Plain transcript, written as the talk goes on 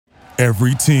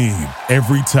Every team,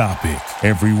 every topic,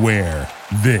 everywhere.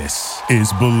 This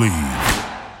is Believe.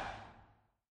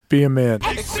 Be a man.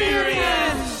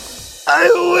 Experience! Are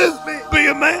you with me? Be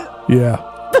a man. Yeah.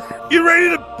 You ready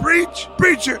to preach?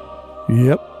 Preacher.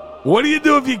 Yep. What do you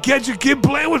do if you catch your kid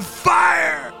playing with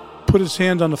fire? Put his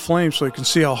hand on the flame so he can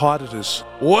see how hot it is.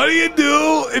 What do you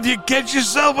do if you catch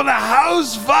yourself in a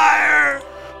house fire?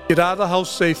 Get out of the house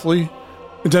safely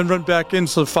and then run back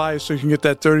into the fire so you can get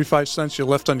that 35 cents you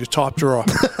left on your top drawer.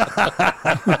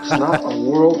 It's not a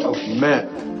world of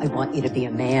men. I want you to be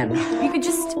a man. You could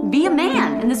just be a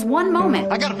man in this one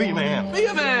moment. I gotta be a man. Be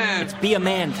a man. It's be a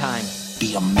man time.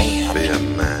 Be a man. Be a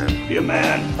man. Be a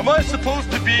man. Am I supposed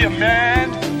to be a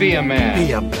man? Be a man.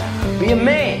 Be a man. Be a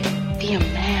man. Be a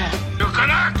man. You can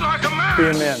act like a man. Be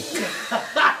a man.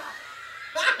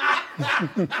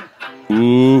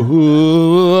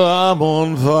 Ooh, I'm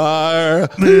on fire.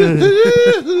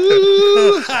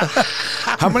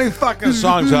 How many fucking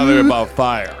songs are there about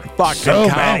fire? Fucking So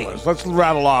countless. Let's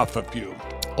rattle off a few.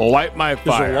 Light my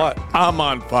fire. what? I'm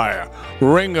on fire.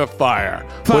 Ring of fire.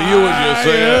 Well, you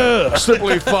would just say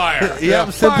Simply Fire. Yeah,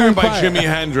 Fire Simply by Fire. Jimi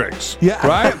Hendrix. Yeah.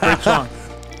 Right? Great song.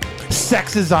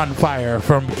 Sex is on fire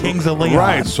from Kings of Leon.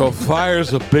 Right. So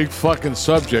fire's a big fucking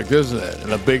subject, isn't it?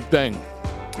 And a big thing.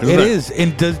 It is.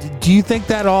 And do you think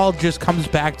that all just comes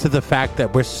back to the fact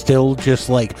that we're still just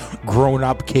like grown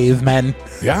up cavemen?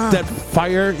 Yeah. That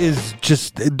fire is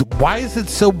just, why is it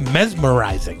so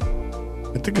mesmerizing?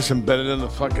 I think it's embedded in the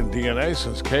fucking DNA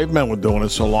since cavemen were doing it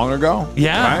so long ago.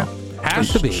 Yeah. Right?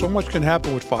 Has to be. So much can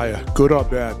happen with fire, good or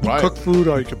bad. You Right. cook food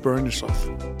or you can burn yourself.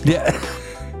 Yeah.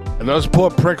 And those poor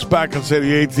pricks back in, say,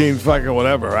 the 18 fucking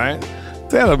whatever, right?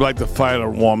 They had like the fire to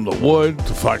warm the wood,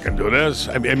 to fucking do this.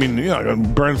 I mean, you know,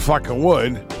 burn fucking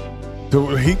wood to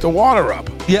heat the water up.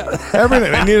 Yeah.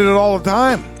 Everything. They needed it all the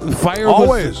time. Fire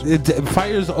Always.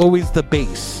 Fire's always the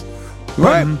base.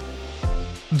 Right.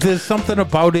 There's something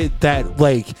about it that,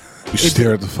 like, You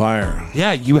stare at the fire.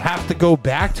 yeah, you have to go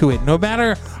back to it. No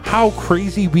matter how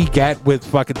crazy we get with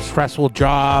fucking stressful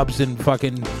jobs and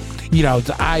fucking, you know,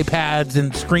 iPads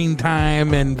and screen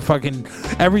time and fucking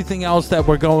everything else that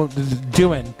we're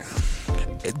doing,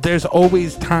 there's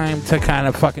always time to kind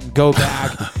of fucking go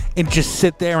back and just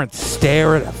sit there and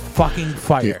stare at a fucking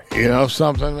fire. You know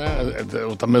something, man?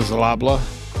 With the miserable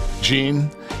Gene?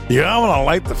 You know, want to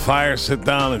light the fire, sit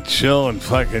down and chill and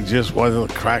fucking just watch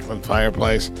a crackling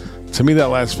fireplace. To me, that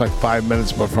lasts like 5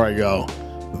 minutes before I go,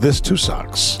 this too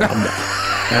sucks. And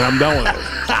I'm done with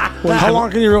it. How long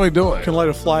can you really do You it? can light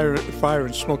a fire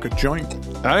and smoke a joint.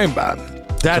 That ain't bad.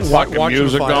 That's Fucking watching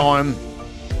music fire. going.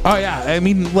 Oh yeah, I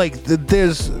mean, like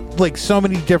there's like so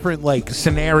many different like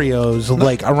scenarios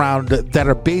like around that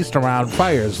are based around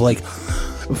fires. Like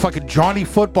fucking Johnny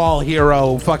Football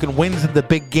Hero fucking wins in the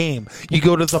big game. You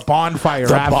go to the bonfire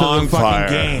The after bonfire. the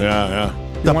fucking game.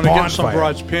 Yeah, You want to get some bonfire.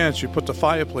 broad's pants, you put the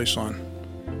fireplace on.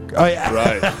 Oh yeah,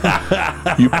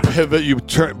 right. You pivot, you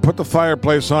turn, put the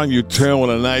fireplace on, you turn with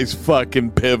a nice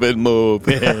fucking pivot move.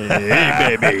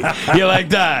 Hey, baby. You like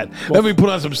that? Let me put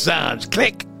on some sounds.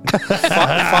 Click.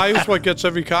 Fire's what gets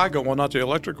every car going. Well, not the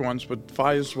electric ones, but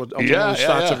fire's what ultimately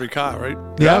starts every car, right?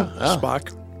 Yeah.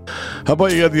 Spark. How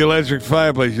about you got the electric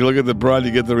fireplace? You look at the broad,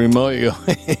 you get the remote, you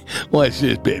go, watch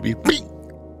this, baby.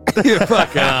 You're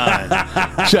fucking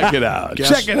on. Check it out.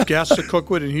 Check it out. Gas to cook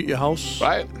with and heat your house.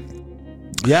 Right?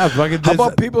 yeah. Fucking. How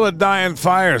about people that die in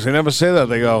fires? They never say that.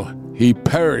 They go, he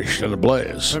perished in a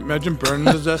blaze. Imagine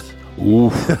burning to death.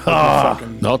 Oof.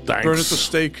 Fucking No thanks. burn at the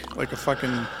stake like a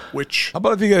fucking witch. How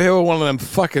about if you get hit with one of them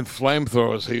fucking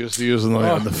flamethrowers he used to use in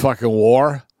the fucking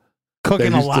war?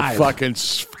 cooking They used alive? to fucking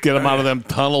get them out of them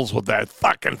tunnels with that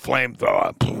fucking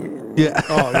flamethrower. yeah.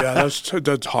 Oh yeah,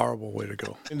 that's a horrible way to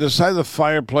go. And decide the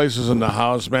fireplaces in the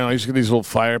house, man. I used to get these little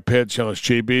fire pits, you know, those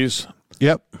cheapies.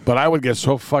 Yep. But I would get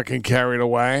so fucking carried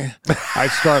away.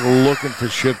 I'd start looking for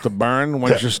shit to burn.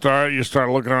 Once you start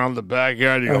looking around the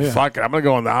backyard. You go, fuck it, I'm going to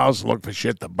go in the house and look for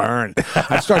shit to burn.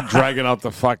 I'd start dragging out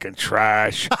the fucking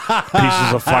trash,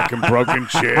 pieces of fucking broken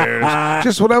chairs,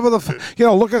 just whatever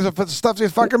looking for the stuff you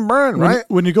fucking burn, right?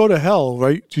 When you go to hell,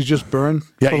 right? You just burn.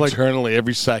 Yeah, for like eternally,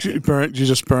 every second. you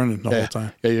just burn it the whole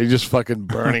time. Yeah, you're just fucking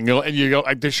burning. And you go,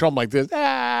 they show them like this,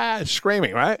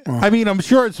 screaming, right? I mean, I'm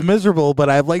sure it's miserable, but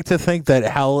I'd like to think that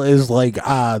hell is like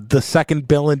the second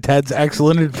Bill and Ted's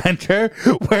Excellent Adventure,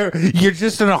 where you're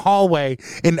just in a hallway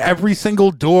and every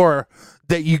single door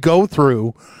that you go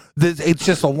through, it's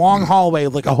just a long hallway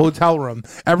like a hotel room.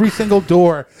 Every single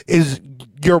door is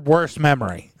your worst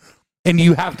memory. And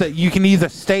you can either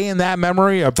stay in that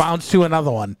memory or bounce to another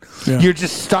one. Yeah. You're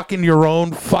just stuck in your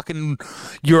own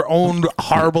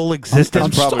horrible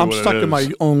existence. I'm stuck in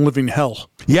my own living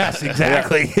hell. Yes,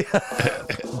 exactly.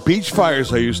 Beach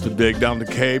fires I used to dig down the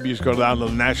Cape. You used to go down to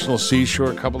the National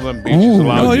Seashore. A couple of them beaches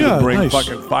allowed you to bring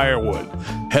fucking firewood.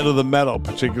 Head of the meadow,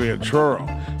 particularly at Truro.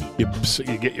 You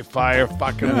get your fire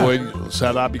fucking wood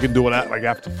set up. You can do it at like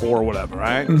after 4 or whatever,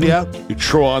 right? Yeah. You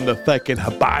throw on the fucking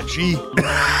hibachi.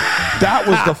 That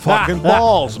was the fucking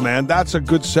balls, man. That's a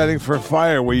good setting for a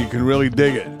fire where you can really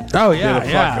dig it. Oh, yeah, the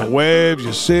fucking waves.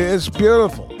 You see, it's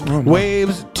beautiful.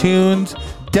 Waves, tunes,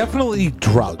 definitely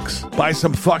drugs. Buy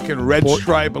some fucking Red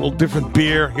Stripe, a little different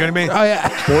beer. You know what I mean? Oh,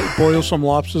 yeah. Boil some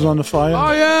lobsters on the fire.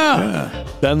 Oh, yeah.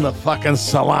 Then the fucking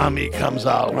salami comes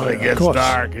out when it gets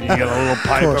dark and you get a little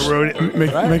pipe of Rudy.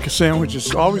 Make a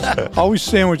sandwiches. Always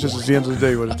sandwiches at the end of the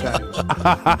day with Italians.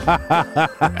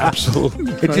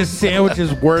 Absolutely. It just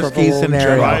sandwiches worst case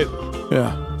scenario. Right?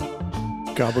 Yeah.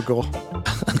 Gabagool.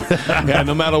 Yeah,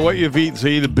 no matter what you've eaten, so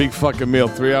you eat a big fucking meal.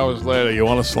 3 hours later, you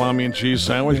want a salami and cheese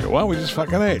sandwich? Well, we just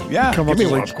fucking ate. Yeah, Come give up me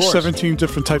with one, like of course. 17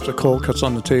 different types of cold cuts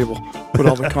on the table with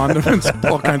all the condiments,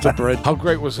 all kinds of bread. How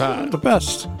great was that? The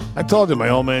best. I told you, my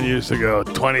old man used to go,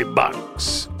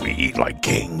 $20. We eat like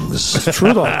kings. It's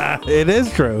true though. It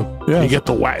is true. Yeah. You get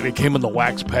the wax. It came in the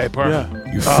wax paper.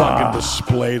 Yeah. You fucking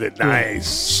displayed it. Nice.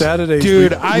 Saturdays.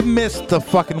 Dude, I missed the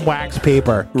fucking wax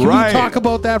paper. Can Right. we talk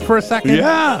about that for a second?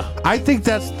 Yeah. I think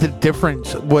that's the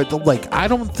difference with, like, I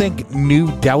don't think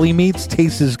new deli meats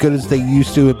taste as good as they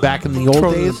used to back in the old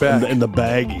Throw it in days. the bag. In the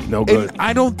baggie. No good. And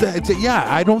I don't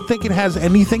think it has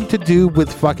anything to do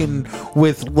with like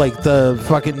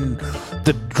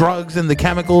the drugs and the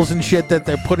chemicals and shit that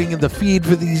they're putting in the feed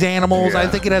for these animals. I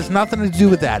think it has nothing to do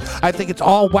with that. I think it's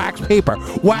all wax paper.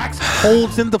 Wax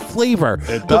holds in the flavor.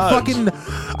 It the does.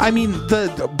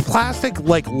 The plastic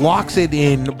like locks it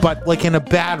in, but like in a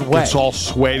bad way. It's all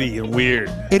sweaty and weird.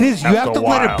 It is. You After have to a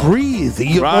let it while. breathe.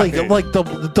 You, Right. like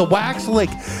the wax, like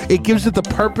it gives it the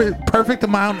perfect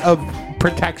amount of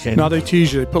protection. Now they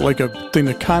tease you. They put like a thing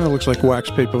that kind of looks like wax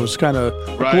paper. It's kind of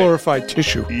Right. glorified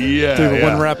tissue. Yeah, They have yeah.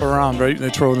 one wrap around, right? And they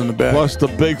throw it in the bag. Plus, the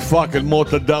big fucking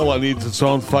mortadella needs its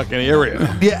own fucking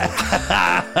area. Yeah.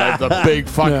 Like the big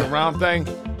fucking Yeah. round thing.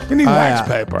 You need wax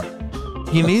yeah. paper.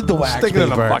 You need the wax Stick it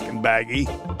in a paper. fucking baggie.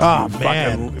 Oh, You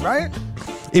man. fucking, right?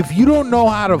 If you don't know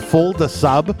how to fold a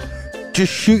sub,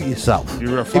 just shoot yourself.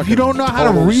 You're a If you fucking don't know how to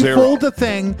total zero. refold a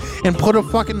thing and put a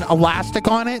fucking elastic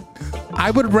on it,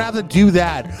 I would rather do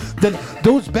that than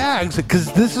those bags,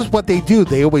 because this is what they do.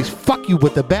 They always fuck you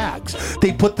with the bags.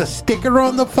 They put the sticker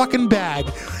on the fucking bag,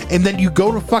 and then you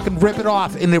go to fucking rip it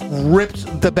off, and it rips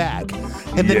the bag.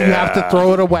 And then you have to Yeah.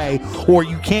 throw it away, or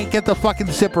you can't get the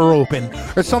fucking zipper open,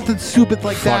 or something stupid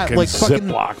like that. Fucking Like fucking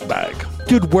Ziploc bag.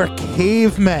 Dude, we're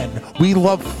cavemen. We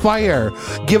love fire.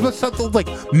 Give us something like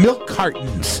milk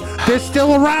cartons. They're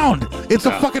still around. It's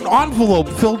a fucking envelope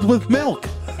filled with milk.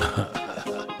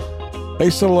 They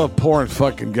still love pouring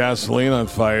fucking gasoline on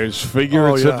fires,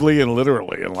 figuratively and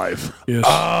literally in life. Yes.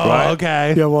 Oh,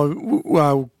 okay. Yeah.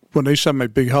 Well, when they set my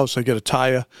big house, I get a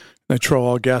tire. And I throw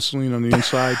all gasoline on the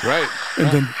inside. Right. And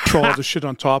then throw all the shit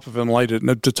on top of it and light it. And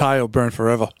the tire will burn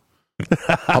forever.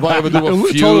 How about ever do a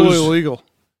fuse? Totally illegal.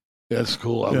 That's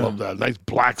cool. I Yeah. love that. Nice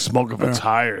black smoke of a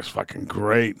tire is fucking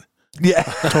great. Yeah.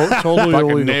 Totally Fucking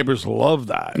illegal. neighbors love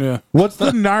that. Yeah. What's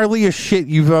the gnarliest shit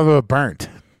you've ever burnt?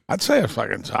 I'd say a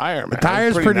fucking tire, man. The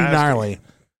tire's It's pretty nasty. gnarly.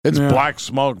 It's Yeah. black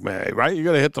smoke, man, right? You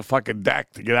got to hit the fucking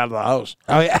deck to get out of the house.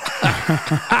 Oh, yeah.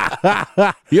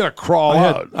 You got to crawl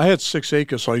out. I had 6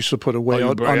 acres, so I used to put away Oh, you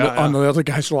out bur- on, yeah, on the other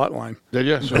guy's lot line. Did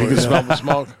you? So you can smell the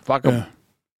smoke? Fuck them. Yeah.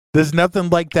 There's nothing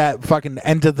like that fucking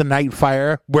end of the night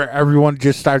fire where everyone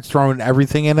just starts throwing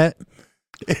everything in it.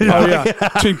 Oh, yeah.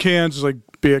 Tin cans, like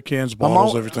beer cans,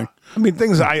 bottles, all- everything. I mean,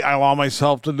 things I allow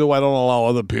myself to do, I don't allow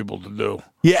other people to do.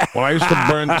 Yeah. When I used to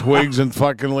burn twigs and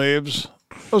fucking leaves,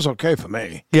 it was okay for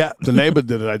me. Yeah. If the neighbor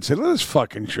did it, I'd say, let this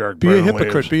fucking jerk Be burn a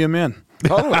hypocrite. leaves. Be a man.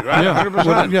 Totally, right? Yeah.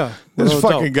 100%. Yeah. This Without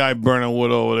a fucking guy burning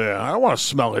wood over there. I don't want to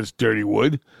smell his dirty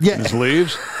wood, Yeah. his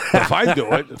leaves. But if I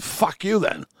do it, fuck you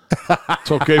then.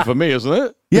 It's okay for me, isn't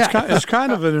it? Yeah. It's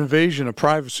kind of an invasion of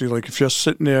privacy. Like if you're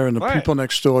sitting there and the Right. people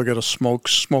next door get a smoke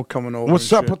coming over.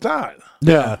 What's and up shit. with that?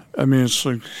 Yeah. I mean, it's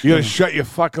like, You gonna shut your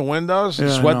fucking windows and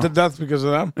Yeah, I sweat know. to death because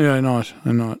of them? yeah, I know it.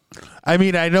 I know it. I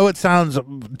mean, I know it sounds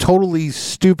totally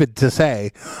stupid to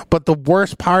say, but the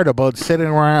worst part about sitting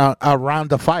around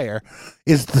a fire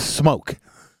is the smoke.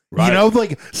 Right. You know,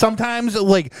 like sometimes,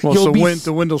 like Well, you'll it's be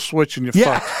the window switch and you're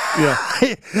Yeah.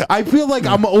 fucked. Yeah, I feel like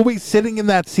I'm always sitting in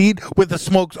that seat with the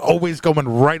smoke's always going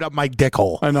right up my dick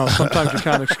hole. I know. Sometimes you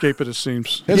can't escape it. It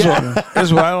seems. Here's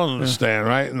what I don't understand,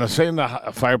 right? And the same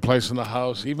fireplace in the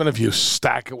house, even if you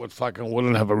stack it with fucking wood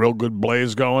and have a real good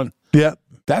blaze going, Yeah.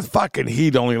 that fucking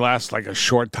heat only lasts like a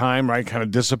short time, right? Kind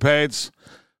of dissipates.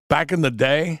 Back in the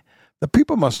day, the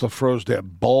people must have froze their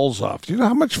balls off. Do you know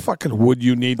how much fucking wood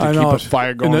you need to I keep know. a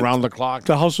fire going And around the clock?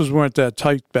 The houses weren't that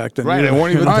tight back then. Right, either. they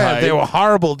weren't even Oh, yeah, tight. they were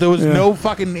horrible. There was no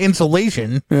fucking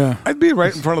insulation. Yeah. I'd be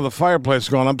right in front of the fireplace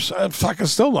going, I'm fucking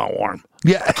still not warm.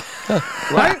 Yeah.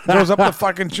 Right? It goes up the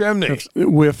fucking chimney.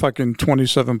 We're fucking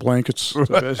 27 blankets. to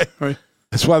bed, right?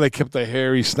 That's why they kept the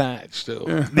hairy snatch, too.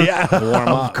 Yeah. Warm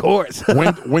Of up. course.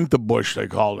 Winter bush, they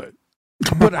called it.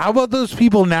 But how about those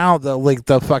people now,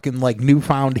 the fucking like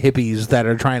newfound hippies that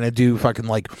are trying to do fucking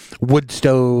like wood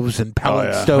stoves and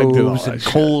pellet yeah. They did all stoves and that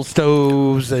shit. coal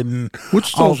stoves and Wood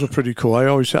stoves are pretty cool.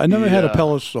 I never had a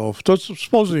pellet stove. Those are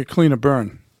supposedly a cleaner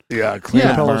burn. Yeah, clean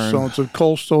Yeah. Pellet burn. stoves. The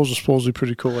coal stoves are supposedly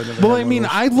pretty cool. I never well, had I one mean, of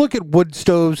those. I look at wood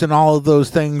stoves and all of those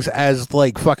things as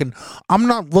like fucking. I'm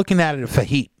not looking at it for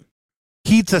heat.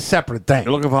 Heat's a separate thing.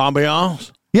 You're looking for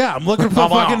ambiance? Yeah, I'm looking for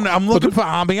fucking. I'm looking for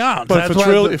ambiance. But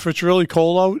That's if it's really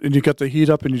cold out and you got the heat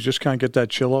up and you just can't get that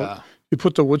chill out, you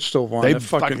put the wood stove on. They that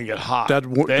fucking get hot.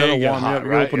 That'll They get warm you hot, up. You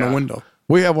right? open Yeah. the window.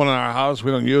 We have one in our house.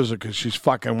 We don't use it because she's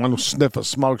fucking one sniff of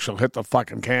smoke, she'll hit the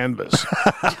fucking canvas.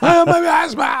 Oh, my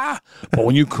asthma. But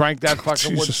when you crank that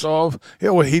fucking wood Jesus. stove,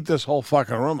 it will heat this whole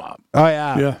fucking room up oh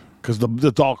yeah. Yeah. because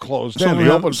it's all closed in. Some The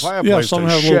have- open fireplace. some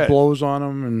is have shit. little blows on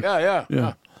them. And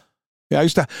Yeah. I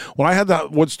used to I had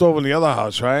that wood stove in the other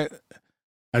house, right?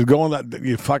 I'd go in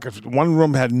that one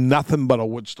room had nothing but a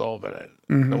wood stove in it.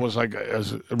 Mm-hmm. It was like a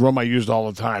room I used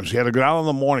all the time. So you had to go out in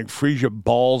the morning, freeze your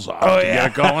balls off to get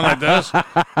it going like this.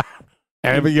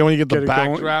 And when you get the Get it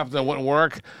going. backdraft that wouldn't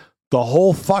work, the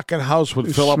whole fucking house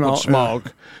would fill up with smell,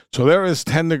 smoke. So there is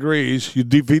 10 degrees. You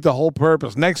defeat the whole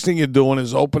purpose. Next thing you're doing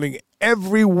is opening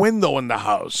every window in the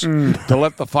house to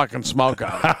let the fucking smoke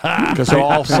out. Because they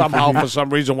all somehow, for some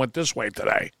reason, went this way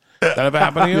today. That ever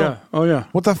happened to you? Yeah. Oh, yeah.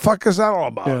 What the fuck is that all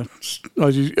about? Yeah.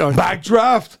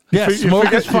 Backdraft? Yeah, You smoke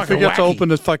forget, is fucking to wacky. open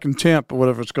the fucking tamp or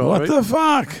whatever it's called. What right? the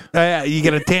fuck? Yeah, you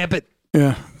gotta tamp it.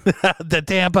 Yeah. The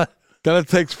Tampa. Then it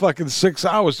takes fucking 6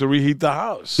 hours to reheat the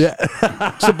house. Yeah.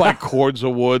 To buy cords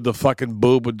of wood, the fucking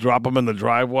boob would drop them in the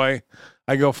driveway.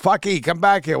 I go, fucky, come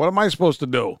back here. What am I supposed to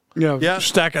do? Yeah.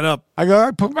 Stack it up. I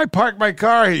go, park my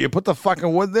car here. You put the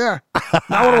fucking wood there.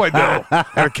 Now what do I do?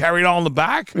 Gotta carry it all in the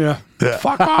back? Yeah.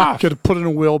 Fuck off. Get it put in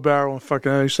a wheelbarrow and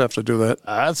fucking. I used to have to do that.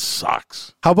 That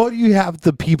sucks. How about you have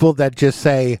the people that just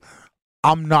say,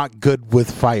 I'm not good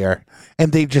with fire,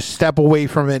 and they just step away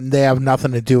from it and they have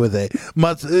nothing to do with it.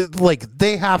 Like,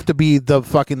 they have to be the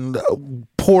fucking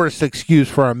poorest excuse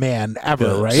for a man ever,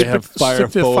 Yeah, right? they have Stick their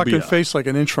fucking firephobia. face like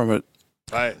an inch from it.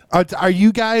 Right. Are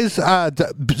you guys, so I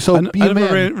be a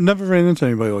man. never ran into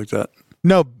anybody like that.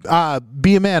 No,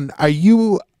 be a man. Are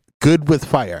you good with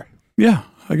fire? Yeah.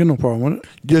 I got no problem with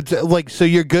it. It's like, so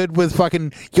you're good with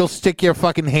fucking, you'll stick your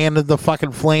fucking hand in the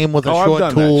fucking flame with a Oh, I've short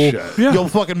done that tool. shit. Yeah. You'll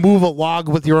fucking move a log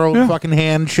with your own Yeah. fucking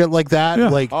hand, shit like that. Yeah.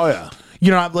 Like, Oh, yeah.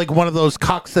 you know, like one of those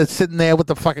cocks that's sitting there with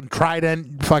the fucking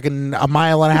trident fucking a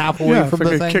mile and a half away Yeah. from If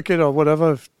I the could thing. kick it or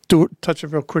whatever, do it, touch it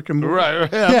real quick and move. Right.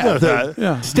 Yeah,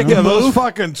 Yeah. Stick Yeah, and those move.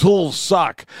 fucking tools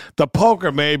suck. The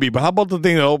poker maybe, but how about the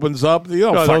thing that opens up? You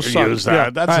don't No, those fucking suck. use that. Yeah.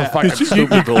 That's a fucking You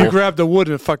stupid tool. grab the wood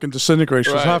and it fucking disintegrates.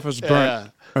 Right. Right. Half is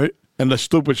burnt. Right? And the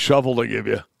stupid shovel they give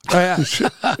you. Oh, yeah.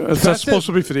 That's supposed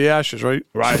to be for the ashes, right?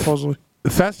 Right. Supposedly.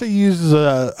 Festa uses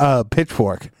a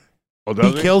pitchfork. Oh, He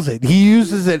does he? kills it. He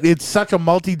uses it. It's such a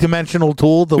multi-dimensional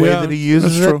tool, the way Yeah, that he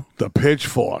uses that's it. true. The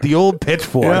pitchfork. The old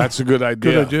pitchfork. Yeah, that's a good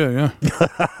idea. Good idea, yeah.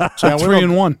 It's Yeah, like we 3 don't-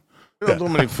 in 1. We don't do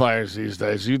many fires these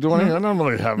days. You do any? I don't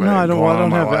really have any. No, I don't. going I on in don't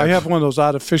my have it. I life. have one of those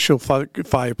artificial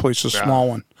fireplaces, Yeah. small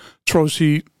one. Throws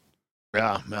heat.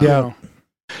 Yeah. Yeah. You know.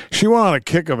 She went on a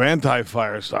kick of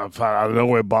anti-fire stuff. Out of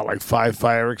nowhere, bought like 5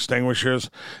 fire extinguishers,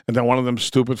 and then one of them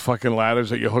stupid fucking ladders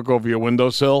that you hook over your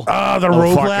windowsill. Oh, the A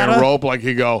rope fucking ladder? rope. Like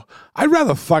you go, I'd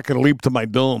rather fucking leap to my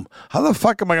doom. How the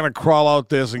fuck am I gonna crawl out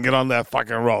this and get on that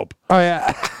fucking rope? Oh,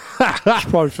 yeah. It's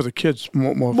probably for the kids.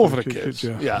 More More for the kids.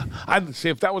 Yeah. Yeah. I'd see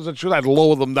if that was the truth. I'd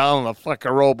lower them down on the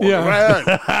fucking rope. Yeah.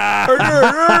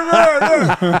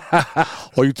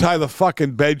 Or you tie the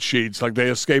fucking bed sheets like they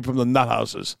escape from the nut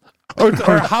houses.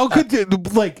 Or how could you,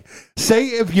 like, say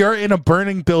if you're in a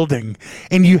burning building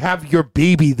and you have your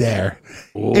baby there,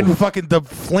 and fucking the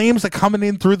flames are coming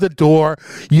in through the door,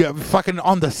 you have fucking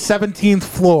on the 17th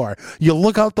floor, you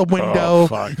look out the window,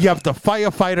 you have the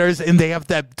firefighters, and they have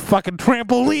that fucking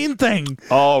trampoline thing.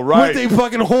 Oh, right. Where they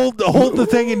fucking hold the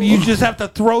thing, and you just have to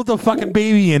throw the fucking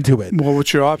baby into it. Well,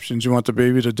 what's your options? You want the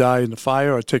baby to die in the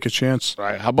fire or take a chance?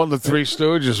 Right. How about the Three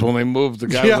Stooges when they moved? The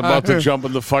guy was about to jump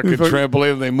in the fucking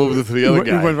trampoline, and they moved it to the other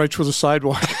guy. He went right through the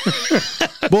sidewalk.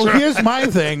 Well, here's my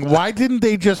thing. Why didn't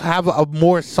they just have a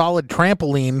more solid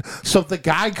trampoline so the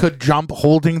guy could jump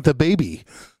holding the baby?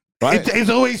 Right. It's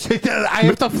always, I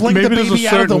have to fling the Maybe there's a baby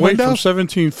out of the certain weight window. from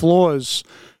 17 floors.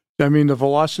 I mean, the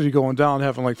velocity going down,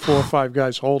 having like 4 or 5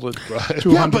 guys hold it.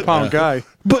 200-pound guy.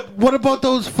 But what about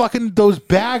those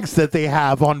bags that they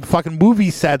have on fucking movie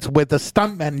sets where the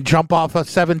stuntmen jump off of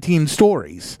 17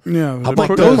 stories? Yeah.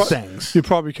 Like those things. You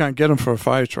probably can't get them for a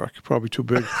fire truck. Probably too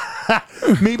big.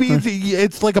 Maybe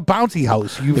it's like a bouncy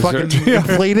house. You fucking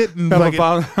inflate it and Have like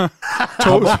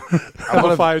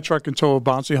a fire truck and tow a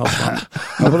bouncy house on it.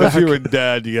 How about if you're a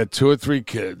dad, you got 2 or 3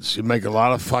 kids, you make a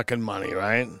lot of fucking money,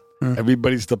 right?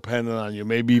 Everybody's dependent on you,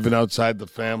 maybe even outside the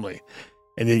family.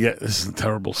 And you get, this is a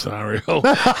terrible scenario.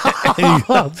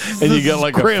 and you get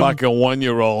like a fucking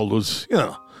 1-year-old who's,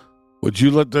 would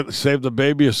you save the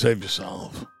baby or save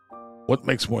yourself? What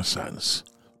makes more sense?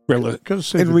 In reality.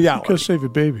 Gotta save your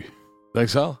baby. Think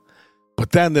so?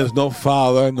 But then there's no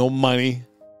father, no money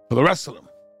for the rest of them.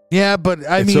 Yeah, but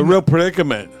it's a real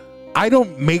predicament. I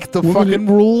don't make the fucking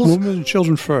rules. Women and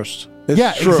children first.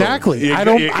 Yeah, true. Exactly. You I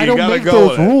don't make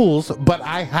those rules, but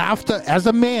I have to, as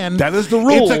a man. That is the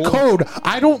rule. It's a code.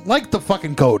 I don't like the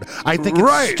fucking code. I think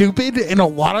it's stupid in a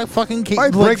lot of fucking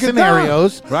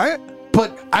scenarios. Right?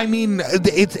 But I mean,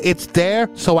 it's there,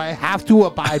 so I have to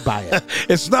abide by it.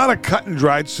 It's not a cut and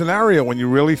dried scenario when you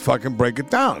really fucking break it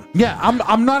down. Yeah,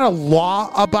 I'm not a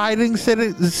law-abiding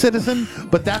citizen,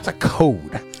 but that's a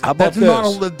code. How about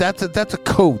that's a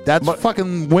code. That's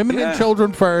fucking women and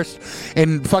children first,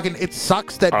 and fucking it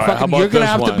sucks that fucking you're gonna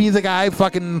have to be the guy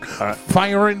fucking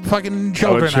firing fucking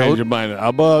children out. Change your mind. How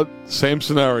about same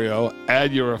scenario?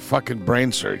 Add you're a fucking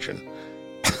brain surgeon.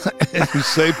 You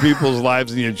save people's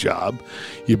lives in your job.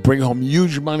 You bring home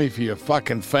huge money for your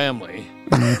fucking family.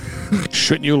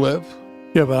 Shouldn't you live?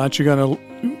 Yeah, but aren't you gonna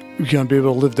be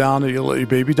able to live down and you let your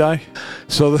baby die?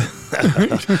 So,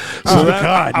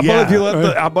 how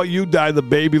about you die? The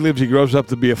baby lives. He grows up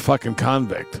to be a fucking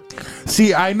convict.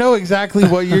 See, I know exactly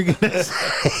what you're gonna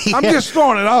say. I'm just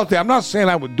throwing it out there. I'm not saying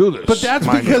I would do this, but that's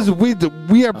because we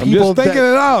are people. I'm just thinking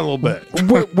it out a little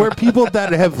bit. We're people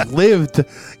that have lived,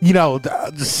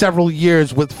 several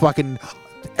years with fucking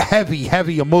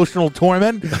heavy emotional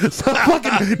torment. So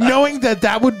fucking knowing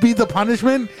that would be the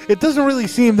punishment, it doesn't really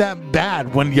seem that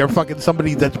bad when you're fucking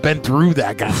somebody that's been through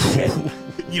that kind of shit.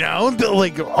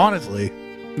 Like honestly.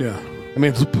 Yeah. I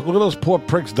mean, look at those poor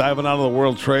pricks diving out of the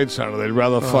World Trade Center. They'd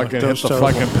rather fucking hit the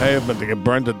fucking pavement to get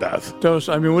burned to death.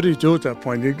 What do you do at that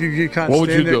point? You can't. What would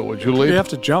you do? Would you leave? You have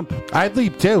to jump. I'd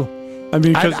leave too. I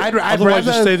mean, because I'd otherwise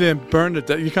rather you stay there and burn it.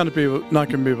 You can't be not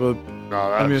going to be able.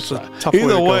 It's a tough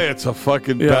either way. Way, it's a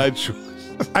fucking bad choice.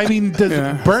 I mean,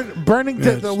 burning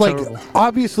terrible.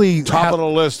 obviously top of the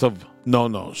list of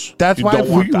no-nos. That's why.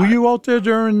 Were you out there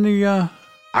during the?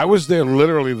 I was there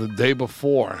literally the day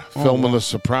before filming the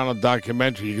Soprano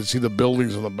documentary. You can see the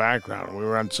buildings in the background. We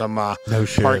were on some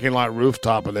parking lot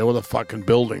rooftop, and they were the fucking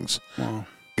buildings. Wow.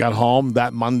 Got home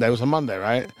that Monday. It was a Monday,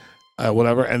 right?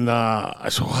 Whatever. And I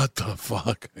said, what the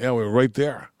fuck? Yeah, we were right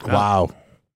there. Wow.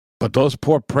 But those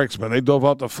poor pricks, man, they dove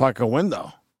out the fucking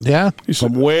window. Yeah.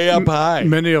 From way up high.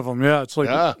 Many of them, yeah. It's like,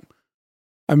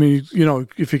 I mean,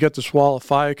 if you get this wall of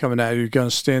fire coming at you, you're going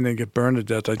to stand there and get burned to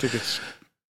death. I think it's...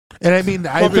 And I mean,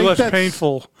 I think think less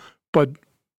painful, but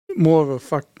more of a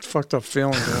fucked up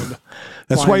feeling going.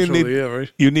 That's why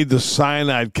you need the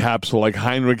cyanide capsule like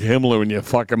Heinrich Himmler in your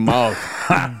fucking mouth.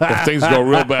 If things go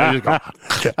real bad, you go,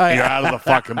 you're out of the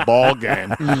fucking ball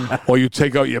game. Or you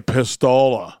take out your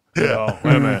pistola. Wait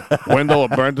a minute. Window will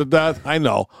burn to death? I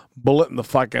know. Bullet in the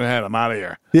fucking head. I'm out of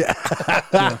here. Yeah.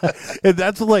 And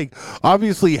that's like,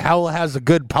 obviously, hell has a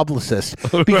good publicist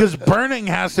because burning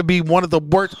has to be one of the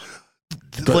worst.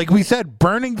 Like we said,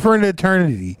 burning for an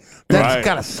eternity. That's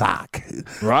gotta suck.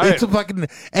 Right. It's a fucking,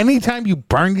 anytime you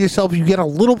burn yourself, you get a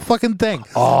little fucking thing.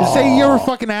 Say you're a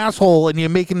fucking asshole and you're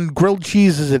making grilled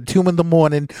cheeses at 2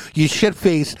 a.m, you shit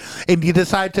faced, and you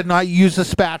decide to not use a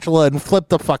spatula and flip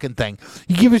the fucking thing.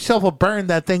 You give yourself a burn,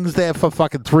 that thing's there for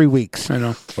fucking 3 weeks. I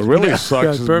know. What really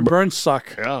sucks is burns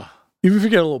suck. Yeah. Even if you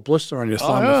get a little blister on your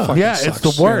thumb, it's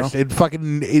the worst. It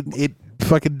fucking, it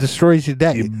fucking destroys your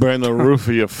day. You burn the roof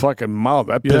of your fucking mouth.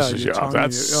 That Yeah, pisses you your off. tongue,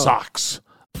 That yeah. sucks.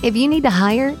 If you need to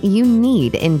hire, you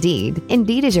need Indeed.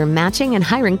 Indeed is your matching and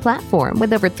hiring platform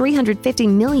with over 350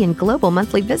 million global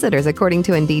monthly visitors, according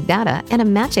to Indeed data, and a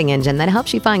matching engine that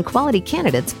helps you find quality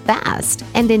candidates fast.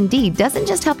 And Indeed doesn't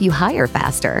just help you hire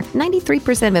faster.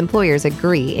 93% of employers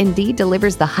agree Indeed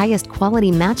delivers the highest quality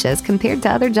matches compared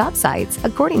to other job sites,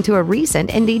 according to a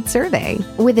recent Indeed survey.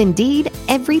 With Indeed,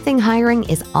 everything hiring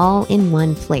is all in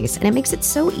one place, and it makes it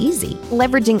so easy.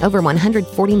 Leveraging over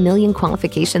 140 million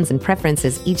qualifications and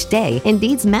preferences each day,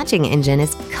 Indeed's matching engine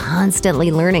is constantly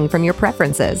learning from your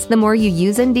preferences. The more you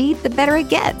use Indeed, the better it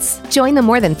gets. Join the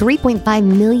more than 3.5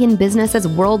 million businesses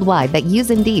worldwide that use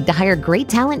Indeed to hire great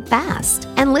talent fast.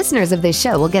 And listeners of this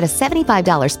show will get a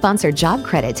 $75 sponsored job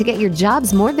credit to get your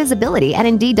jobs more visibility at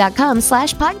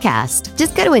Indeed.com/podcast.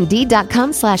 Just go to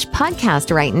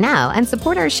Indeed.com/podcast right now and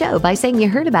support our show by saying you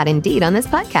heard about Indeed on this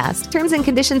podcast. Terms and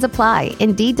conditions apply.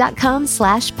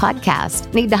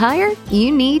 Indeed.com/podcast. Need to hire?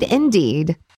 You need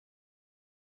Indeed.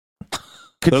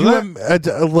 Could you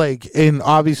and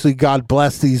obviously God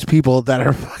bless these people that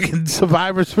are fucking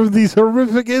survivors from these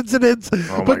horrific incidents.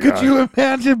 But could you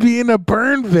imagine being a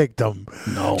burn victim?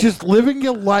 No. Just living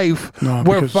your life where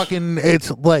because- fucking it's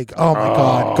like, oh my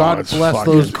God, God it's bless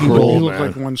fucking those people. cruel, You look man.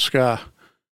 like one scar.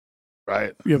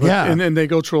 Right. Yeah, but, Yeah. And they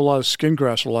go through a lot of skin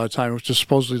grafts a lot of time, which is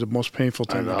supposedly the most painful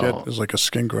thing to know. get is like a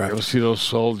skin You graft. ever see those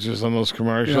soldiers on those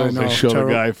commercials? Yeah, I They know. show the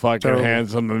guy fucking Terrible.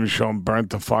 handsome and show him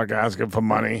burnt the fuck asking for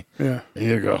money. Yeah. And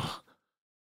you go,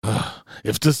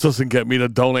 if this doesn't get me to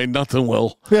donate, nothing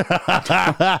will.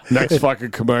 Next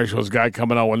fucking commercial is guy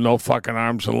coming out with no fucking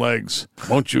arms and legs.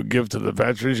 Won't you give to the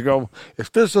veterans? You go,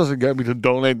 if this doesn't get me to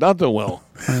donate, nothing will.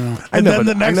 And then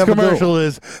the next commercial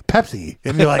is Pepsi.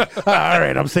 And you're like, all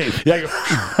right, I'm safe. Yeah, I go,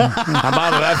 I'm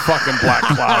out of that fucking black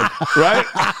cloud, right?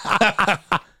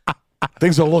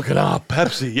 Things are looking up.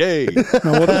 Pepsi, yay.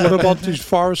 Now, what about these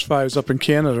forest fires up in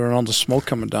Canada and all the smoke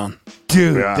coming down?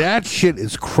 Dude, Yeah. that shit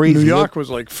is crazy. New York was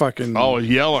like fucking. Oh, a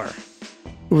yeller.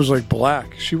 It was like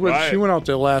black. She went. Right. She went out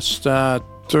there last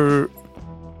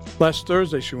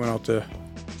Thursday. She went out there.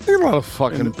 There's a lot of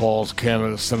fucking balls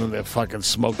Canada sending their fucking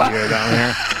smoky air down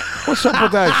here. What's up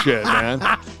with that shit, man?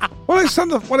 What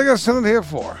are they gonna send it here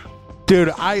for? Dude,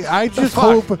 I just fuck?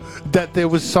 hope that there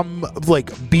was some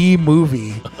like B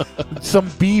movie, some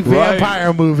B Right.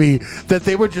 vampire movie that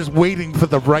they were just waiting for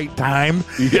the right time.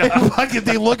 Yeah. And fucking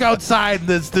they look outside and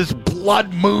there's this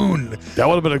blood moon. That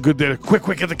would have been a good day to quick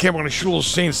get the camera. We're gonna shoot a little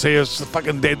scene. Say it's the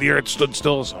fucking day the earth stood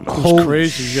still or something. It was Holy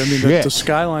crazy. I mean, shit. the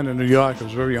skyline in New York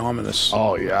was very ominous.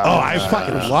 Oh yeah. Oh, I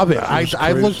fucking love it. I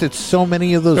crazy. looked at so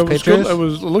many of those it was pictures. good. It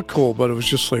looked cool, but it was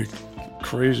just like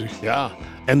crazy. Yeah.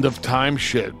 End of time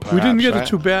shit. Perhaps, We didn't get right? it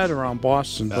too bad around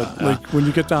Boston, but like when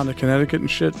you get down to Connecticut and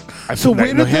shit, I So think where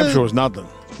New did Hampshire the- was nothing.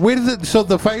 Where did it? So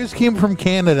the fires came from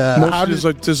Canada. How did,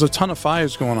 there's a ton of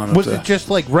fires going on was up there. it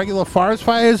just like regular forest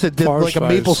fires? It did Forest like a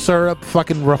fires. maple syrup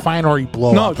fucking refinery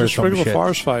blow No, up or just some regular shit?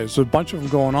 forest fires. There's a bunch of them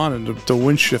going on, and the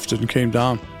wind shifted and came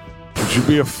down. Would you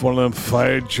be one of them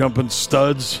fire jumping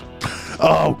studs?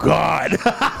 Oh God!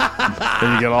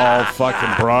 And you get all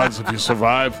fucking broads if you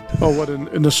survive. Oh, what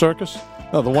in the circus?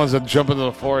 No, the ones that jump into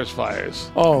the forest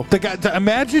fires. Oh, The guy,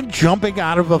 imagine jumping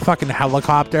out of a fucking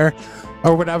helicopter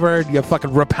or whatever. You're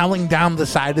fucking rappelling down the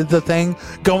side of the thing,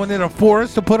 going in a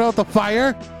forest to put out the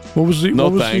fire. what was the No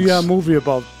what was thanks. the movie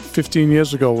about 15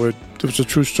 years ago where there was a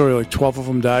true story? Like 12 of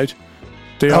them died.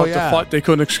 They Oh, all yeah. they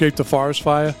couldn't escape the forest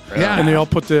fire. Yeah. and they all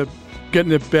get in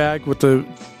their bag with the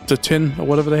tin or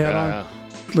whatever they had Yeah. on,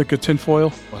 like a tin foil,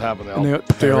 What happened? and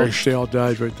they all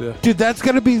died right there. Dude, that's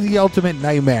gonna be the ultimate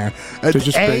nightmare.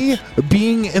 just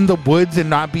Being in the woods and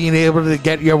not being able to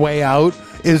get your way out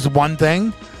is one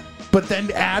thing, but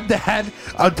then add that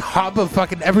on top of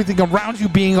fucking everything around you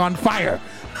being on fire.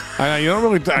 I know, you don't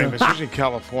really die, especially in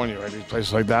California, right? These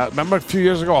places like that. Remember a few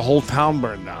years ago, a whole town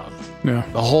burned down. Yeah.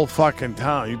 The whole fucking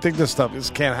town. You think this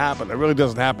can't happen. It really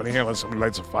doesn't happen here unless somebody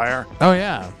lights a fire. Oh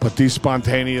yeah. But these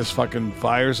spontaneous fucking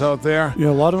fires out there, Yeah,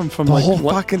 a lot of them from the like whole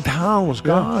fucking town was yeah.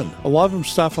 gone. A lot of them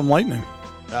start from lightning.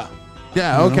 Yeah.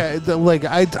 Yeah, okay.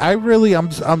 I really, I'm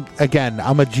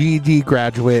a GED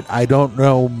graduate. I don't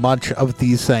know much of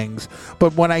these things,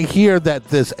 but when I hear that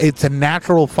it's a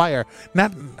natural fire,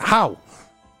 not how.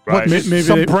 Right. What, Maybe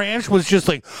some they- branch was just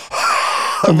like,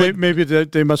 Maybe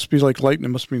they must be like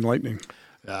lightning. Must mean lightning.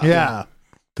 yeah.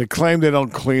 They claim they don't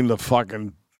clean the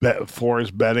fucking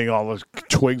forest bedding, all the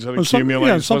twigs that Well, some- accumulate.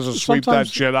 yeah, You're supposed to sweep that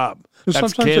sometimes- shit up. And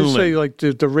That's sometimes kindling. they say like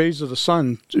the rays of the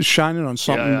sun shining on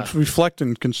something, Yeah.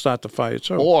 reflecting can start the fire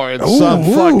too. Or it's Ooh, some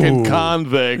ooh. fucking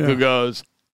convict who goes,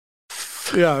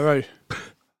 Yeah, right.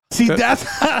 See, that's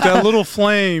that little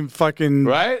flame fucking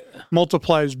Right?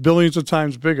 multiplies billions of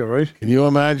times bigger, right? Can you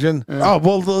imagine? Oh,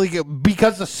 well, like,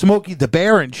 because of Smokey the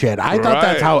Bear and shit. I thought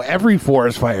that's Right. how every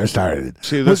forest fire started.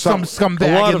 See, with there's some A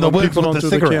scumbag lot in of the them, woods people with don't the do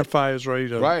cigarette. the campfires right.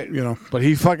 Right. You know. But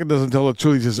he fucking doesn't tell the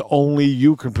truth. He says only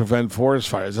you can prevent forest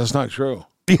fires. That's not true.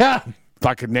 Yeah.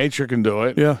 Fucking nature can do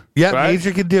it. Yeah. Yeah, Right?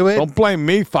 nature can do it. Don't blame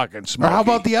me, fucking Or Smokey. how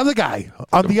about the other guy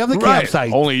on the other Right.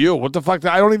 campsite? Only you. What the fuck?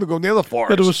 I don't even go near the forest.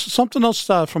 But it was something else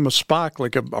started from a spark,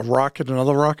 like a rocket,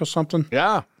 another rock or something.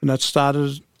 Yeah. And that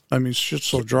started, I mean, shit's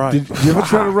so dry. Did you ever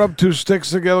try to rub two sticks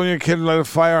together when you're a kid and light a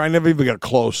fire? I never even got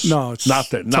close. No, it's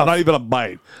nothing. tough. Not even a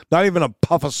bite. Not even a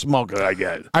puff of smoke that I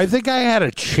get. I think I had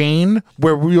a chain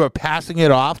where we were passing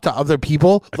it off to other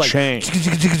people. chain.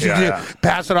 Yeah.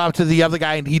 Pass it off to the other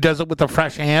guy, and he does it with a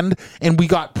fresh hand. And we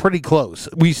got pretty close.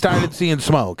 We started seeing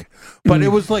smoke, but it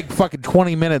was like fucking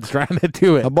 20 minutes trying to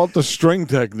do it. How about the string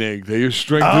technique? They use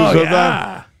string Oh, through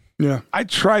yeah. Yeah. I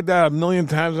tried that a million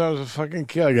times when I was a fucking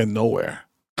kid. I got nowhere.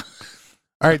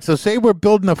 All right, so say we're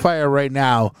building a fire right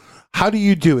now. How do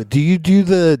you do it? Do you do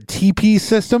the TP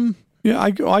system? Yeah,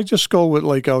 I just go with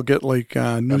like I'll get like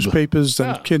newspapers,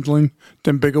 then kindling,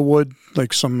 then bigger wood,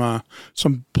 like some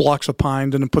blocks of pine,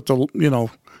 then put the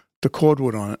the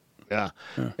cordwood on it. Yeah.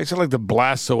 It's like the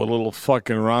blaster with a little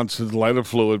fucking rancid lighter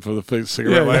fluid for the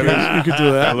cigarette lighters. You could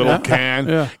do that. A little can.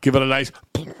 Yeah. Give it a nice.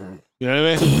 You know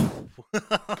what I mean?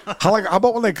 How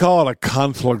about when they call it a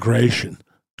conflagration?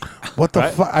 What the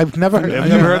Right? fuck? I've never heard. Have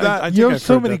you ever heard that? I You think have I've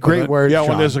so heard many that, great but words. Yeah, when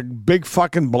Sean. there's a big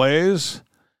fucking blaze,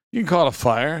 you can call it a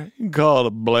fire. You can call it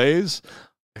a blaze.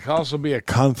 It can also be a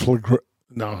conflagration.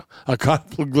 Oh,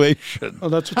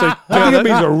 that's what they. I think it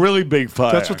means a really big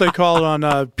fire. That's what they call it on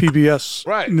PBS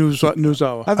Right. news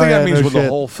hour. I think Oh, yeah, that means no when the shit.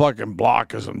 whole fucking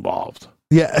block is involved.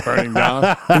 Yeah. Burning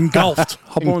down. Engulfed.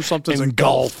 How about something's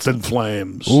Engulfed in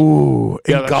flames. Ooh,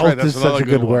 Yeah, that's engulfed right. That's is such another a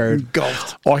good good one. word.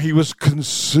 Engulfed. Or he was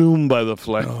consumed by the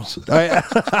flames. Right?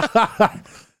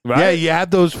 Yeah, you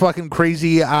had those fucking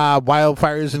crazy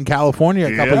wildfires in California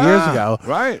a couple years ago.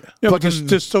 Right. Yeah, but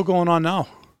they're still going on now.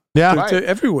 Yeah. Right. They're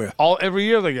everywhere. Every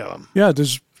year they get them. Yeah,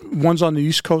 there's ones on the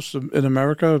East Coast in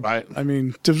America. Right. I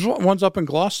mean, there's ones up in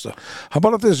Gloucester. How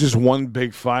about if there's just one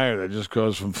big fire that just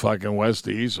goes from fucking west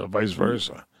to east or vice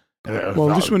versa? Well,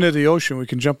 at least when near the ocean, we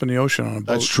can jump in the ocean on a boat.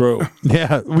 That's true.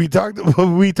 Yeah, we talked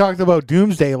about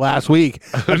Doomsday last week.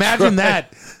 Imagine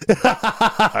that.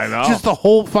 I know. Just the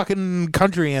whole fucking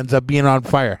country ends up being on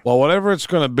fire. Well, whatever it's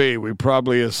going to be, we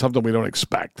probably is something we don't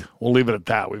expect. We'll leave it at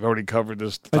that. We've already covered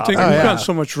this I topic. think Oh, we've yeah. gotten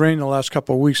so much rain the last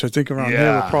couple of weeks. I think around here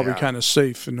Yeah, we're probably yeah. kind of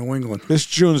safe in New England. This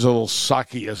June's a little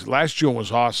sucky. Last June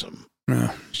was awesome.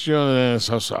 Yeah. This June is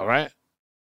so-so, right?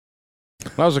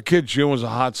 When I was a kid, June was a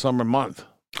hot summer month.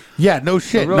 Yeah, no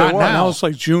shit. really Not was. Now now. it's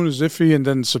like June is iffy, and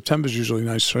then September's usually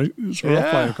nice, right? It's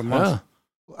rough like a month.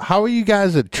 How are you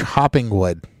guys at chopping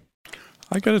wood?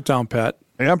 I got it down pat.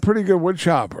 Yeah, I'm a pretty good wood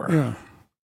chopper. Yeah.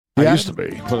 I Yeah. used to be.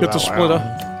 Put it Get the that way.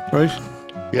 splitter, right?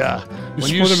 Yeah. When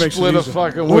splitter you makes it split a easy.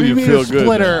 fucking What wood, do you you mean feel a good.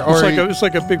 splitter? Or It's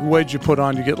like a big wedge you put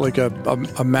on. You get like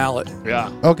a mallet, Yeah.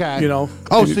 okay. you know.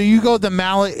 Oh, And so you go the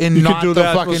mallet and you not could do the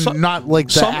that. Well, fucking not like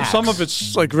the some axe. of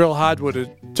it's like real hardwood.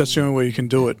 That's the only way you can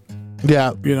do it.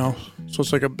 Yeah. You know. So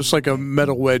it's like a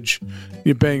metal wedge.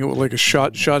 You bang it with like a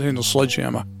shot handle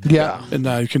sledgehammer, Yeah. and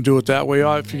you can do it that way.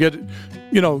 Or if you get it,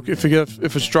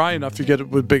 if it's dry enough, you get it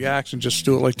with big axe and just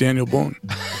do it like Daniel Boone.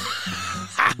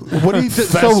 What do you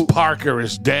Best so Parker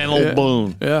is Daniel Yeah.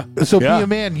 Boone. Yeah. so Yeah. be a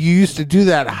man, you used to do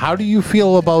that. How do you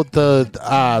feel about the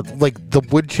like the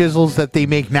wood chisels that they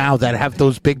make now that have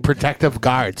those big protective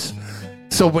guards?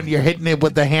 So when you're hitting it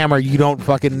with the hammer, you don't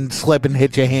fucking slip and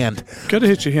hit your hand. Gotta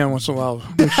hit your hand once in a while.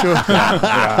 Make sure.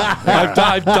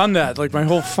 I've done that. Like my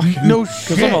whole fucking. No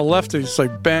Because shit. I'm a lefty. It's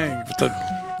like bang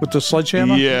with the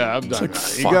sledgehammer. Yeah, I've done like,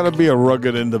 that. You fuck. got to be a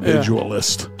rugged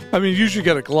individualist. I mean, usually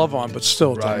get a glove on, but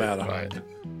still, it don't matter. Right.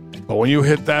 But when you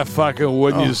hit that fucking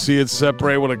wood and you see it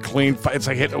separate with a clean, it's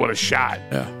like hitting it with a shot.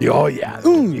 Yeah.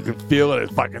 You can feel it.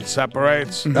 It fucking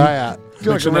separates. Oh yeah.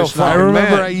 Feel like Makes a a real nice I fucking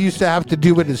remember man. I used to have to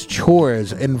do it as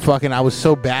chores, and fucking I was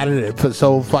so bad at it for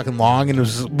so fucking long, and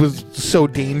it was so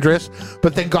dangerous.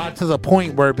 But then got to the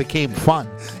point where it became fun,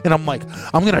 and I'm like,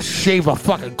 I'm gonna shave a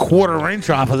fucking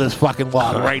quarter-inch off of this fucking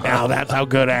log right now. That's how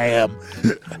good I am.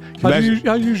 How do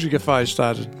you usually get fire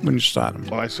started when you start them?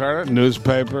 When I started,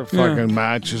 newspaper, fucking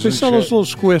matches They and sell shit. those little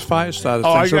square fire starter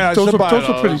Oh, things. I those used to are, buy those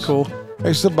are pretty those. cool. I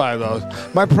used to buy those.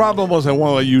 My problem was I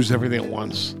wanted to use everything at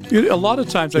once. A lot of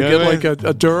times I Yeah, get man. like a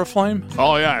Duraflame.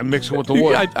 Oh, yeah, and mix it with the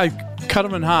wood. I cut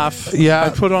them in half. Yeah. I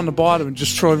put it on the bottom and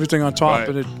just throw everything on top, Right.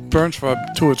 and it burns for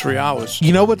 2 or 3 hours.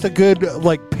 You know what's a good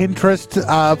like Pinterest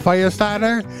fire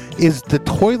starter is the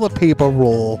toilet paper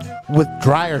roll with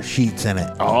dryer sheets in it,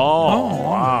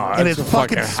 Wow. and That's it's a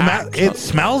fucking hack. it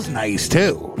smells nice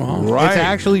too. Right. It's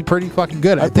actually pretty fucking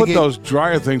good. I think put those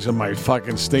dryer things in my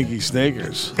fucking stinky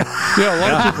sneakers. Yeah, a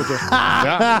lot of people do.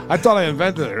 Yeah. I thought I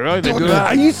invented it. Really? They do that?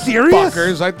 Are you serious?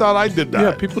 Fuckers. I thought I did that.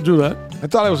 Yeah, people do that. I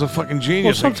thought I was a fucking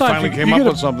genius. Well, I sometimes finally you- came you up get a-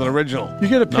 with something original. You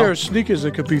get a pair of sneakers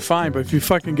that could be fine, but if you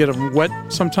fucking get them wet,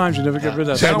 sometimes you never get rid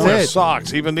of See, I that. don't wear it.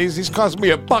 socks. Even these cost me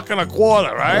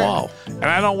 $1.25, right? Wow. And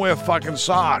I don't wear fucking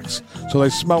socks, so they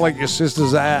smell like your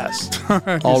sister's ass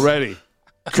already.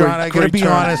 John, I gotta Great be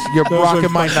term. honest, you're Those are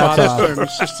rocking my nuts father's off. term,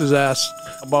 his sister's ass.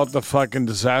 About the fucking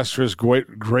disastrous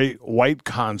Great White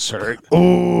Concert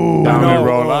down in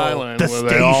Rhode Island, The where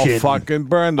they all station. fucking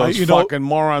burned. Those you know, fucking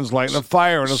morons lighting a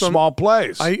fire in a some- small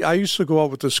place. I used to go out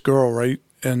with this girl, right?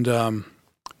 And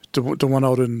the one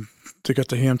out and they got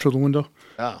the ham through the window.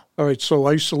 Yeah. All right, so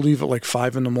I used to leave at like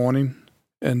 5 in the morning,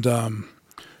 and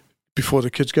before the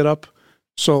kids get up.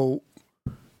 So,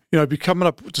 I'd be coming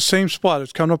up at the same spot.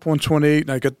 It's coming up 128, and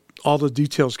I got all the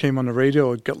details came on the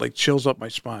radio. It got like chills up my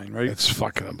spine, right? It's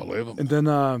fucking unbelievable. And then,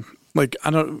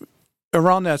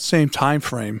 around that same time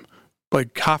frame,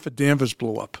 like half of Danvers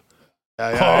blew up.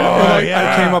 And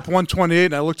I came up 128,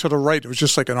 and I looked to the right. It was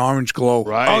just like an orange glow.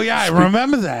 Right. Oh yeah, I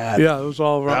remember that. Yeah, it was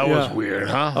all That right. was yeah. weird,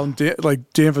 huh? On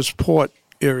like Danvers Port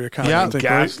area, kind Yeah, of. I think,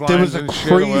 Gas right? There was lines a and shit,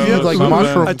 crazy, whatever, like, something.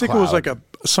 mushroom I think it was cloud. like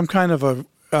some kind of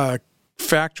a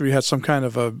factory had some kind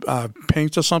of a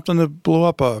paint or something that blew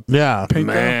up. A Yeah. paint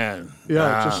gun. Man.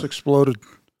 Yeah, it just exploded.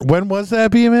 When was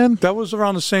that, B-Man? That was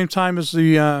around the same time as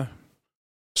the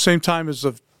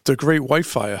Great White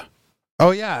Fire. Oh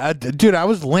yeah, dude, I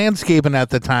was landscaping at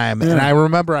the time, and Yeah. I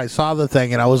remember I saw the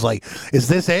thing, and I was like, "Is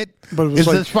this it? But it was Is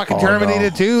like- this fucking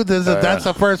Terminator 2? That's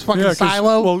the first fucking 'cause,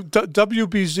 silo." Well,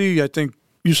 WBZ I think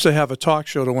used to have a talk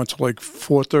show that went to like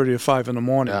 4:30 or 5 in the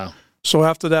morning. Yeah. So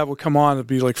after that would come on, it'd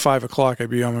be like 5 o'clock.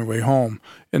 I'd be on my way home,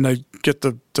 and I get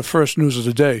the first news of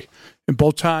the day. And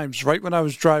both times, right when I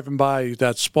was driving by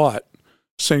that spot,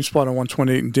 same spot on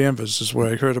 128 in Danvers, is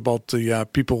where I heard about the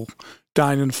people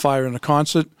dying in the fire in the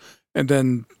concert. And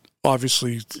then,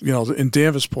 obviously, in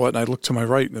Danversport, and I look to my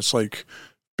right, and it's like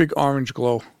big orange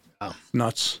glow. Wow.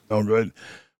 Nuts. No good.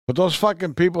 But those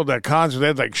fucking people that concert, they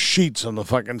had like sheets on the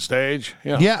fucking stage.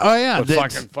 Yeah, oh yeah, The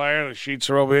fucking fire, the sheets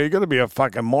are over here. You're going to be a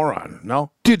fucking moron,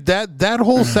 no? dude, that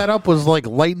whole setup was like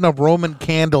lighting a Roman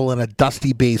candle in a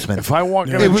dusty basement. If I walk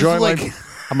in It a was joint like- like,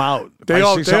 I'm out. If They I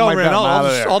all see something like ran that, I'm out.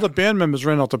 of there. All the band members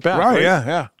ran out the back. Right,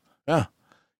 yeah.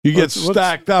 You get What's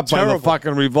stacked up by the terrible?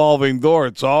 fucking revolving door.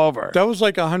 It's over. That was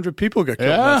like 100 people got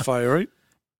killed in Yeah. that fire, right?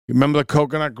 You remember the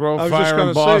Coconut Grove I was just fire going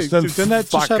in to say, Boston? didn't that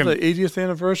just have Fucking the 80th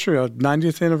anniversary or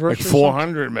 90th like anniversary? or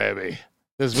 400 maybe.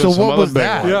 There's been So some what other was big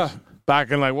that? ones. Yeah.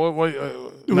 Back in like what?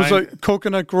 It was like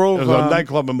Coconut Grove. it was a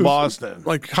nightclub in it was Boston.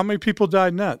 Like, how many people died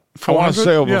in that? I want to 400?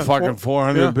 say over Yeah, fucking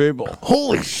 400 yeah. people.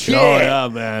 Holy shit! Oh yeah,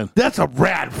 man. That's a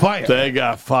rad fire. They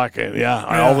got fucking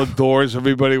all the doors.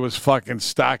 Everybody was fucking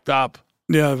stacked up.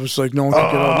 Yeah, it was like no one could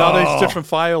get out. Now there's different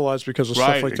fire laws because of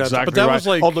Right, stuff like that. exactly. But that right. was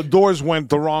like, the doors went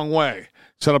the wrong way.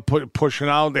 Instead of pushing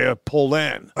out, they pulled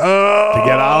in to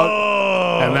get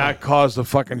out, and that caused a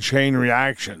fucking chain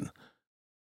reaction.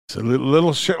 It's a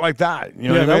little shit like that. You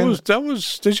know yeah, what I mean? that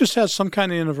was. They just had some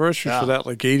kind of anniversary for that,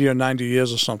 like 80 or 90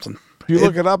 years or something. If you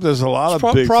look it up, there's a lot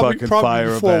of big fucking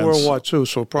fire before events. World War II,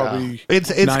 so probably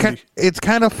It's 90. it's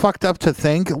kind of fucked up to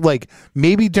think like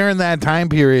maybe during that time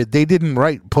period they didn't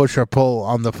write push or pull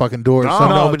on the fucking doors, so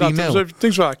nobody knew.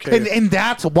 Things were archaic. And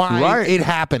that's why Right. it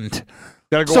happened.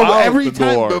 Gotta go So out every the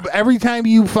time, door. every time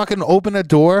you fucking open a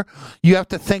door, you have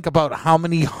to think about how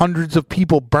many hundreds of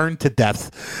people burned to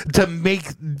death to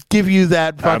give you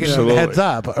that fucking Absolutely. heads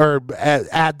up or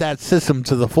add that system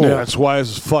to the full. That's why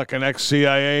as fucking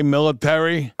ex-CIA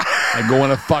military, I go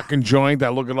in a fucking joint. I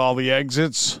look at all the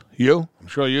exits. You? I'm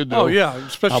sure you do. Oh yeah, I'll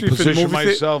especially if it's position movie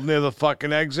myself near the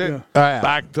fucking exit, Yeah. Oh, yeah.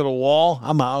 back to the wall.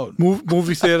 I'm out.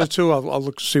 movie theater too. I'll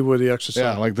look to see where the exits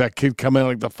Yeah, are. like that kid coming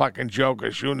like the fucking Joker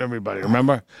shooting everybody.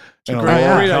 Remember? In Great,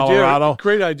 Aurora, great Colorado. idea.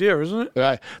 Great idea, isn't it?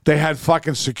 Right. They had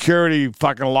fucking security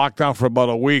fucking locked down for about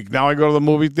a week. Now I go to the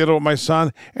movie theater with my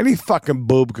son. Any fucking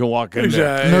boob can walk in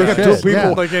there. Exactly. You got shit, two people. yeah.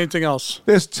 Like anything else.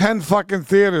 There's 10 fucking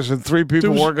theaters and 3 people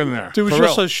There was- working there. There was For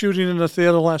just real. a shooting in the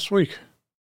theater last week.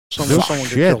 Someone got Shit,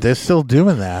 killed. they're still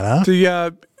doing that, huh?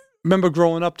 The remember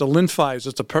growing up, the Lynn fires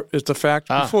at the fact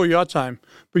Ah. before your time,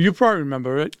 but you probably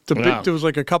remember it. Yeah. There was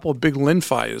like a couple of big Lynn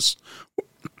fires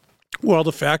Where all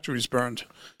the factories burned.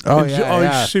 Oh, And yeah, all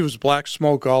yeah. you see was black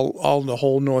smoke all the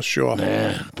whole North Shore.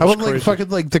 I was like fucking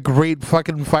like the great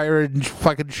fucking fire in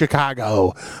fucking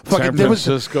Chicago. Fucking San there was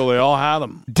Francisco, they all had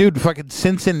them. dude, fucking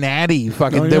Cincinnati,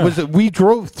 fucking Oh, there yeah. was we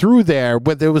drove through there,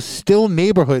 but there was still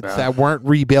neighborhoods that weren't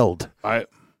rebuilt.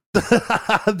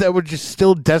 That were just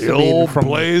still The decimated old from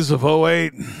blaze of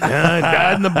 08. Yeah, I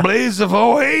died in the blaze of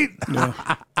 08.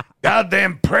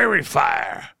 Goddamn prairie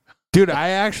fire. Dude,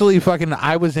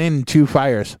 I was in 2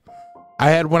 fires. I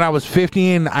had, when I was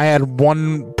 15, I had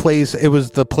one place, it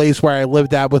was the place where I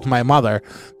lived at with my mother,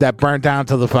 that burnt down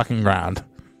to the fucking ground.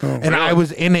 And I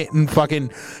was in it and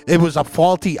fucking, it was a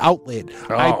faulty outlet.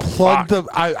 I plugged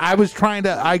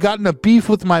I got in a beef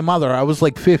with my mother. I was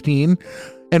like 15.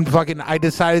 And fucking, I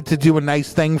decided to do a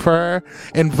nice thing for her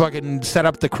and fucking set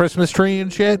up the Christmas tree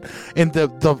and shit. And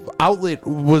the outlet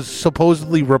was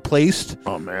supposedly replaced.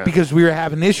 Oh, man. Because we were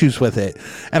having issues with it.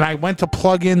 And I went to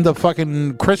plug in the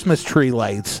fucking Christmas tree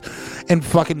lights and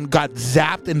fucking got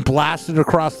zapped and blasted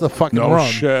across the fucking room. No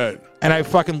shit. And I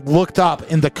fucking looked up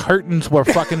and the curtains were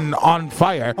fucking on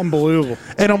fire. Unbelievable.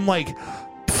 And I'm like,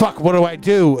 fuck, what do I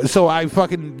do? So I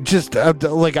fucking just,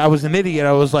 like, I was an idiot.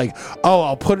 I was like, oh,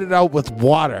 I'll put it out with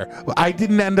water. I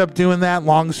didn't end up doing that,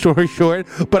 long story short.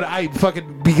 But I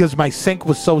fucking, because my sink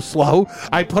was so slow,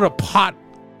 I put a pot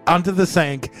onto the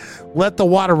sink, let the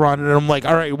water run, and I'm like,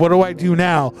 all right, what do I do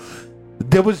now?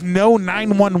 There was no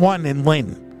 911 in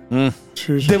Lynn.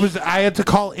 I had to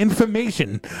call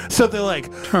information. So they're like,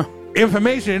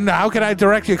 information, how can I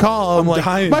direct your call? I'm like,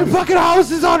 dying. my fucking house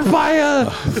is on fire.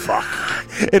 Fuck.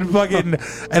 And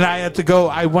I had to go,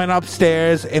 I went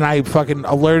upstairs and I fucking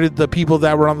alerted the people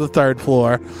that were on the 3rd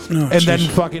floor. Then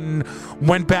fucking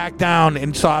went back down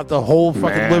and saw the whole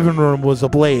fucking living room was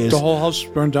ablaze. The whole house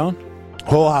burned down?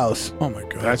 Whole house. Oh, my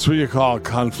God. That's what you call a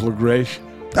conflagration.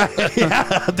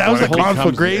 Yeah, that was a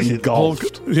conflagration.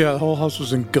 Engulfed. The whole house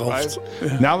was engulfed.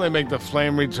 Right? Now they make the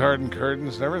flame retardant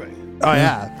curtains and everything. Oh,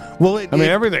 yeah. Well,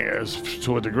 everything is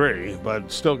to a degree, but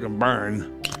it still can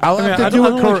burn. I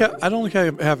don't like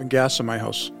having gas in my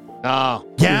house. Oh.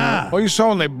 Yeah. Well, you saw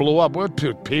when they blew up. What,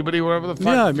 Peabody, whatever the fuck?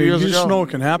 Yeah, I a few mean, years you just ago? know it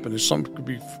can happen. It's something could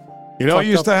be. You know what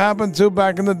used up. to happen, too,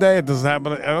 back in the day? It doesn't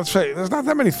happen. Let's say, there's not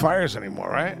that many fires anymore,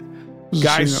 right?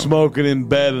 Guys smoking in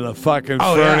bed in a fucking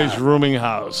furnished rooming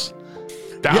house.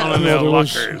 Down in their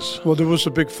lockers. There was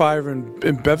a big fire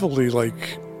in Beverly,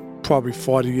 like probably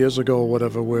 40 years ago or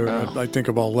whatever, where I think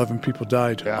about 11 people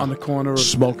died on the corner of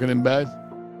smoking in bed.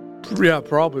 Yeah,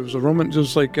 probably. It was a room,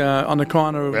 just like on the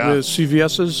corner of the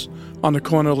CVS's, on the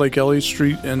corner of Lake Elliott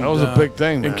Street, and that was a big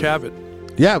thing in man. Cabot.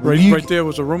 Yeah, right there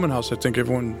was a rooming house. I think a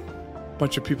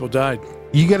bunch of people died.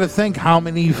 You got to think how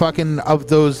many fucking of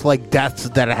those like deaths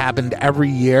that happened every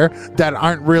year that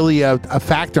aren't really a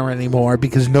factor anymore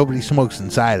because nobody smokes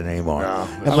inside anymore. No.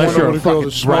 Unless you're a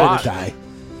fucking bride to die.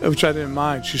 Which I didn't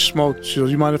mind. She smoked. She goes,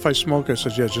 "You mind if I smoke?" I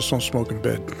said, "Yeah, just don't smoke in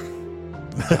bed.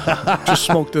 Just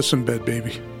smoke this in bed,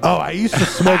 baby." Oh, I used to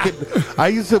smoke it.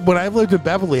 When I lived in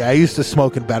Beverly, I used to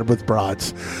smoke in bed with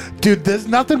broads. Dude, there's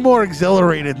nothing more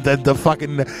exhilarating than the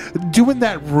fucking doing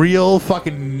that real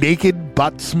fucking naked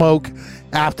butt smoke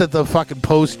after the fucking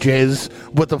post jizz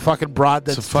with the fucking broad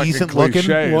that's decent looking.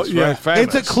 Well,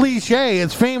 it's a cliche.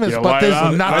 It's famous, but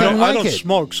there's nothing like it. I don't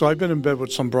smoke, so I've been in bed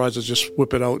with some brides that just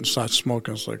whip it out and start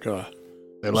smoking. It's like,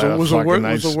 was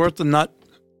it worth the nut?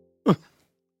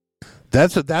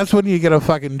 That's when you gotta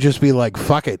fucking just be like,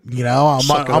 fuck it, you know.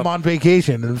 I'm on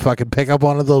vacation and fucking pick up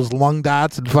one of those lung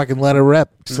dots and fucking let it rip.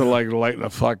 So like lighting a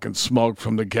fucking smoke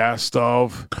from the gas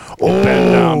stove.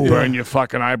 Bend down, burn your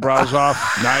fucking eyebrows off.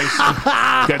 Nice.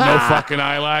 Get no fucking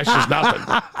eyelashes,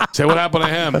 nothing. Say what happened to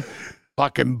him?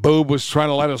 Fucking boob was trying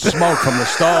to light a smoke from the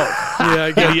stove. Yeah,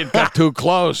 idiot got too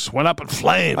close, went up in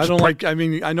flames. I don't like. I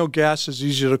mean, I know gas is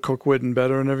easier to cook with and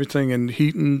better and everything, and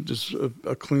heating is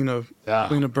a cleaner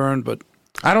burn. But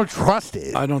I don't trust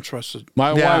it. I don't trust it.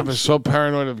 My wife is so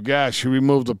paranoid of gas. She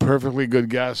removed a perfectly good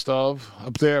gas stove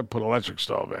up there, put an electric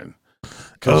stove in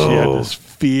because she had this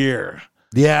fear.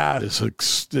 Yeah, this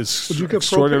Would you get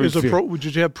extraordinary fear. Would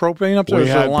you have propane up there?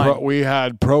 We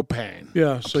had propane.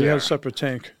 Yeah, so you had a separate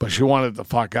tank. But she wanted to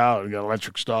fuck out and get an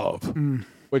electric stove,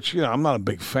 which I'm not a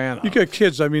big fan of. You got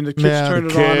kids. I mean, the kids turn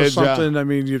it on or something. I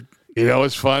mean, you know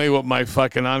what's funny with my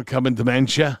fucking oncoming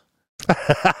dementia?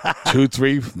 2,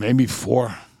 3, maybe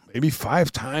 4, maybe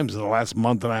 5 times in the last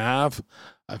month and a half.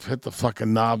 I've hit the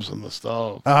fucking knobs on the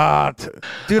stove.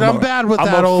 Dude, I'm bad with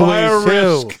that always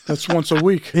too. That's once a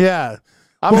week. Yeah.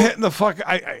 I'm hitting the fuck.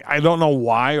 I don't know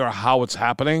why or how it's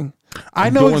happening.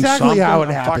 I know exactly how it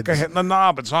happens. I'm fucking hitting the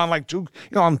knob. It's on like 2,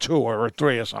 on 2 or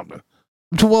 3 or something.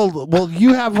 Well,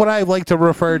 you have what I like to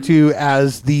refer to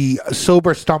as the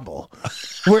sober stumble,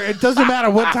 where it doesn't matter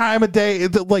what time of day.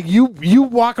 Like you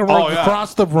walk around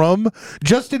across the room,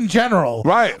 just in general,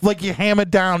 right? Like you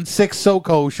hammered down 6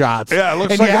 SoCo shots, yeah. It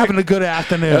looks and like you're having a good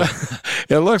afternoon.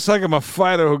 It looks like I'm a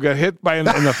fighter who got hit by with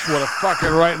a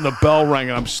fucking right in the bell ring,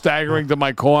 and I'm staggering to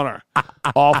my corner,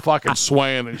 all fucking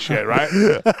swaying and shit. Right?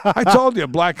 I told you, a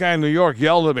black guy in New York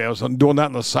yelled at me. I was doing that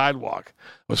on the sidewalk.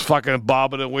 Was fucking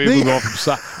bobbing and weaving going from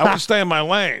side. I want to stay in my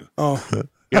lane. Oh.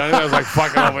 You know, I was like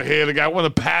fucking over here. The guy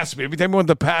wanted to pass me. Every time he wanted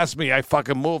to pass me, I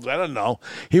fucking moved. I don't know.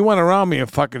 He went around me and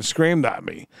fucking screamed at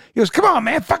me. He goes, "Come on,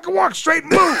 man, fucking walk straight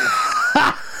and move."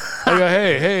 I go,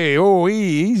 "Hey, oh,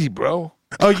 easy, bro."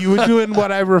 Oh, you were doing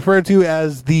what I refer to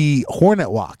as the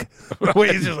Hornet walk.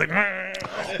 Where he's just like,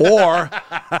 or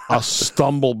a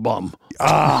stumble bum.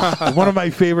 One of my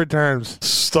favorite terms.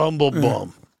 Stumble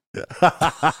bum. Isn't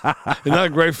that a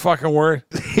great fucking word?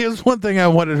 Here's one thing I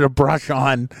wanted to brush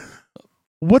on.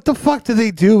 What the fuck do they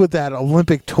do with that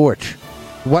Olympic torch?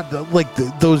 What,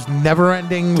 those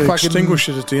never-ending They fucking... extinguish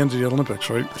it at the end of the Olympics,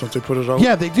 right? Don't they put it out?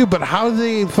 Yeah, they do, but how do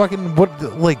they fucking...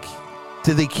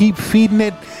 do they keep feeding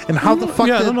it? And how the fuck...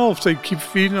 Yeah, I don't know if they keep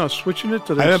feeding or switching it.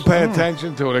 I didn't pay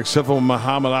attention to it except for when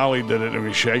Muhammad Ali did it and he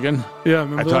was shaking. Yeah,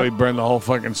 remember I thought he burned the whole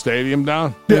fucking stadium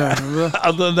down. Yeah, remember?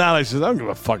 Other than that, I said, I don't give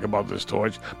a fuck about this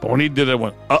torch. But when he did it, I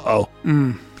went, uh-oh.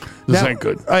 This ain't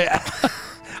good.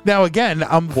 Now, again,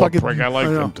 I'm Poor fucking... prick. I like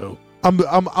him, too. I'm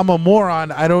a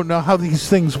moron. I don't know how these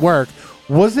things work.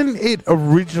 Wasn't it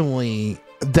originally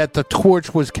that the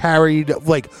torch was carried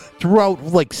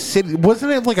throughout city?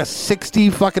 Wasn't it like a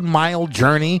 60 fucking mile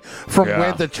journey from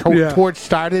where the torch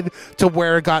started to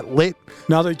where it got lit?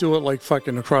 Now they do it like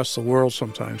fucking across the world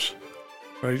sometimes.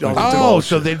 Right?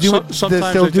 So they do it. Sometimes they're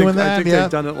still doing that. I think they've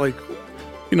done it like,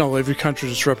 every country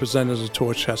that's represented as a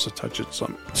torch has to touch it.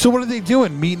 Something. So what are they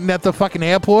doing? Meeting at the fucking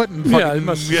airport and Yeah, it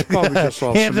must probably just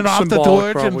all handing off the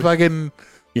symbolic, torch and probably. fucking.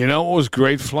 You know what was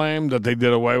great flame that they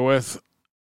did away with?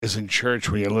 Is in church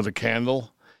when you lit a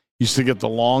candle. You used to get the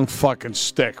long fucking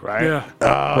stick, right? Yeah.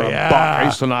 For $1. I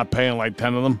used to not paying like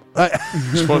 10 of them.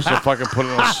 You're supposed to fucking put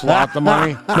in a slot the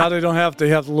money. Now they don't have. They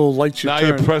have the little lights you Now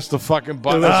turn. you press the fucking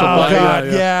button. Oh, That's a button. God,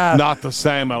 yeah. Not the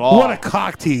same at all. What a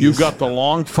cock tease. You got the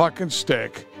long fucking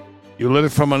stick. You lit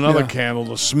it from another candle.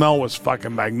 The smell was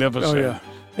fucking magnificent. Oh, yeah.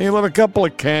 And you lit a couple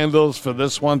of candles for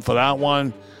this one, for that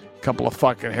one. A couple of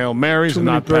fucking Hail Marys Too and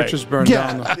many not pay. birches burned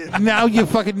down. Now you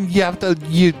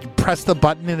press the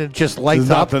button and it just lights There's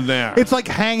up. nothing there. It's like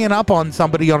hanging up on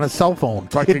somebody on a cell phone.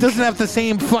 Fucking It doesn't have the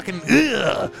same fucking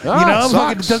it fucking, it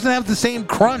sucks. doesn't have the same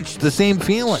crunch, the same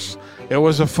feeling. It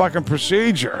was a fucking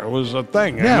procedure. It was a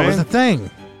thing. Yeah, it was a thing.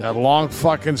 That long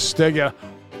fucking stick, you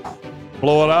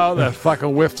blow it out, that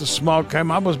fucking whiff of smoke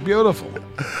came up. It was beautiful.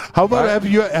 How about have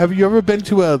you ever been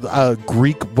to a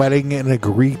Greek wedding in a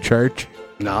Greek church?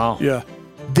 No. Yeah.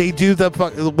 They do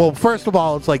well, first of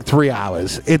all, it's like 3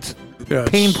 hours. It's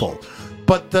painful.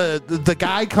 But the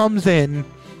guy comes in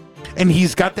and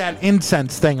he's got that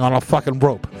incense thing on a fucking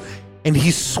rope. And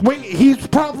he's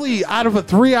probably out of a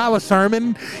 3-hour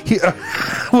sermon,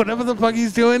 whatever the fuck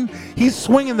he's doing, he's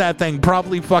swinging that thing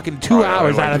probably fucking 2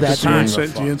 hours out of that time.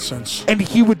 The incense. And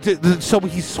he would, so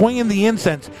he's swinging the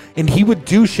incense, and he would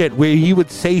do shit where he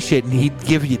would say shit, and he'd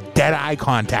give you dead eye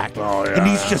contact. Oh, yeah. And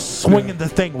he's just swinging the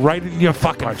thing right in your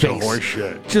fucking Bunch of face. horse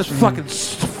shit. Just fucking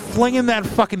flinging that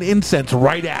fucking incense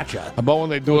right at you. How about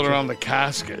when they do it around the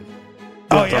casket?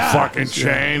 Oh, The yeah. fucking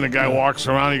chain. The guy walks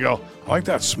around. You go, I like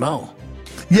that smell.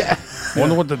 Yeah.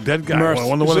 Wonder what the dead guy. Mirth. I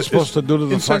wonder what it's supposed to do to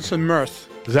the incense fucking. and mirth.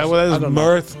 Is that what it I is? don't know.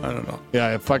 Mirth. I don't know.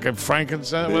 Yeah, fucking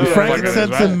frankincense. whatever the fuck it is,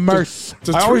 Frankincense right? and myrrh.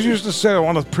 I always used to say, I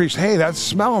want to preach, hey, that's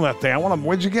smelling that thing. I want to,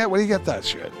 where'd you get? Where do you get that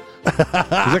shit?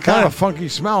 Is it kind of a funky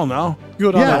smell now? You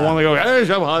go down Yeah. I want to go, hey,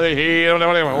 somebody here.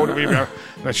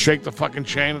 And I shake the fucking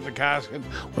chain at the casket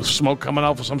with smoke coming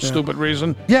out for some stupid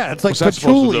reason. Yeah, it's like What's that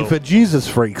supposed to patchouli do? for Jesus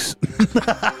freaks.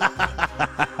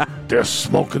 They're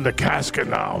smoking the casket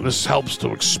now. This helps to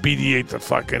expedite the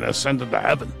fucking ascent into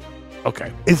heaven.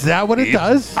 Okay. Is that what it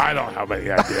does? I don't have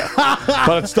any idea.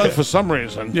 But it's done for some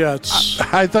reason. Yeah, it's.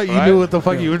 I thought you Right? knew what the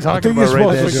fuck you were I talking think you're about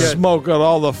right supposed there. to smoke out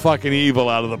all the fucking evil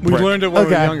out of the We prick. learned it when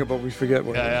we Okay. were younger, but we forget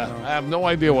what. Yeah, it yeah. is I have no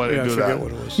idea why they I do forget that.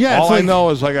 what it was. Yeah, All it's I like, know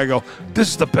is like I go, this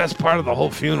is the best part of the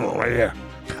whole funeral right here.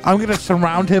 I'm going to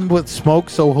surround him with smoke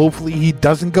so hopefully he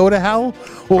doesn't go to hell.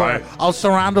 Or Right. I'll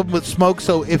surround him with smoke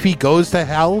so if he goes to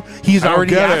hell, he's I don't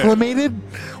already get it. acclimated.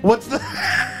 What's the...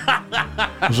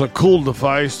 It was a cool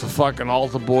device, the fucking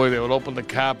altar boy. They would open the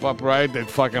cap up, right? They'd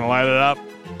fucking light it up.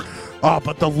 Oh,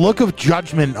 but the look of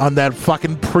judgment on that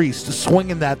fucking priest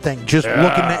swinging that thing, just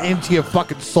looking into your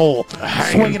fucking soul,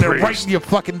 swinging it right in your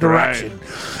fucking direction.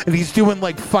 Right. And he's doing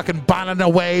like fucking bonning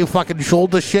away, fucking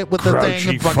shoulder shit with the thing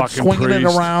and fucking swinging priest.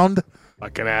 It around.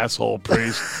 Like an asshole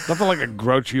priest. Nothing like a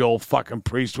grouchy old fucking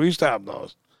priest. We used to have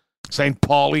those. St.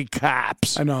 Pauli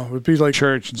Caps. I know. It would be like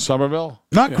church in Somerville.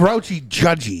 Not grouchy,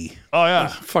 judgy. Oh, yeah.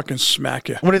 Fucking smack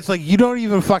you. When it's like, you don't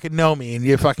even fucking know me and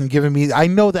you're fucking giving me, I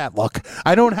know that look.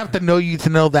 I don't have to know you to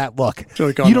know that look.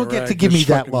 Like you don't get to give me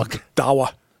that look.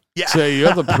 Dawa. Yeah. Say,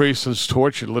 you're the priest that's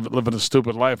tortured, living a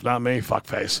stupid life, not me,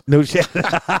 fuckface. No shit.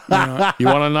 You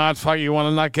want to not fuck, you want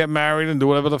to not get married and do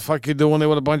whatever the fuck you're doing there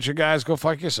with a bunch of guys, go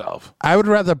fuck yourself. I would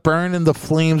rather burn in the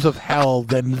flames of hell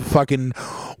than fucking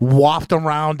waft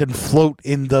around and float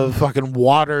in the fucking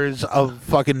waters of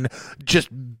fucking just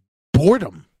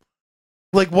boredom.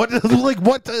 Like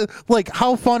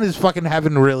how fun is fucking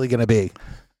heaven really gonna be?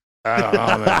 I don't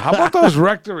know, man. How about those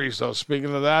rectories, though?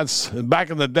 Speaking of that,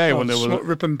 back in the day when there was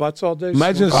ripping butts all day.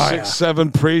 Imagine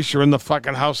 6-7 priests. You're in the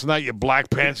fucking house tonight. Your black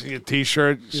pants and your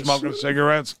t-shirt, smoking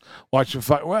cigarettes, watching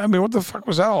fuck. Well, I mean, what the fuck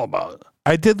was that all about?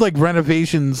 I did like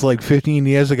renovations like 15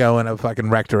 years ago in a fucking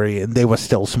rectory, and they were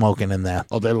still smoking in there.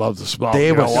 Oh, they love to smoke.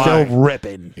 They were still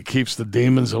ripping. It keeps the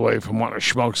demons away from wanting to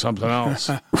smoke something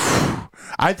else.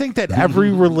 I think that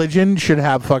every religion should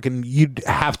have fucking. You'd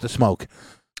have to smoke.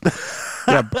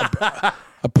 Yeah,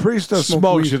 a priest that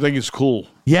smokes, you think is cool.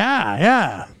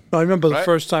 Yeah. I remember the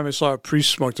first time I saw a priest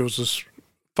smoke. There was this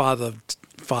Father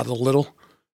Little.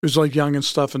 He was like young and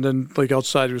stuff, and then like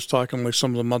outside he was talking like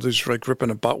some of the mothers like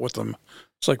ripping a butt with him.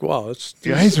 It's like, wow,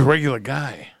 he's a regular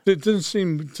guy. It didn't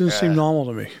seem normal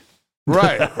to me.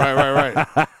 Right.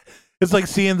 It's like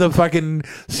seeing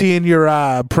your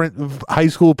high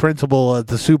school principal at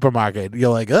the supermarket. You're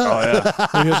like, oh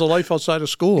yeah. He has a life outside of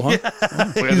school, huh?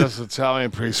 Yeah. We had this Italian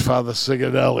priest, Father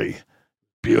Cigadelli.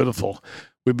 Beautiful.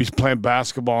 We'd be playing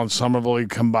basketball in Somerville.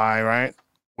 He'd come by, right?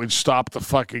 We'd stop the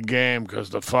fucking game because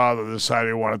the father decided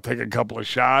he wanted to take a couple of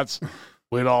shots.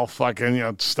 We'd all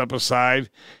fucking, step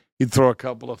aside. He'd throw a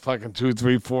couple of fucking 2,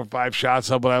 3, 4, 5 shots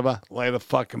up, whatever. Lay the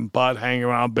fucking butt, hang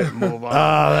around, bit, and move on.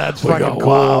 Oh, that's fucking cool.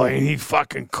 Wow, ain't he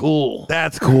fucking cool?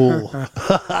 That's cool.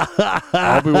 I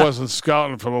hope he wasn't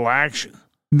scouting for a little action.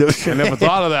 No I never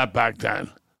thought of that back then.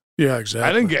 Yeah, exactly.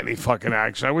 I didn't get any fucking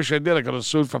action. I wish I did. I could have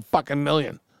sued for fucking $1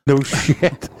 million. No shit.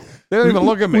 They didn't even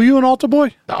look at me. Were you an altar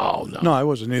boy? No. No, I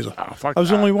wasn't either. Oh, fuck I was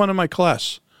that. the only one in my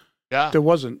class. Yeah. There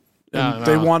wasn't. And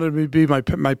they wanted me to be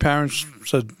my parents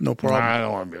said no problem. I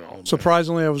don't want to be an altar boy.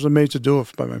 Surprisingly, I was made to do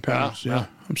it by my parents. Yeah.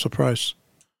 I'm surprised.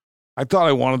 I thought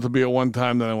I wanted to be at one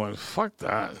time, then I went, fuck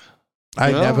that.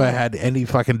 I never had any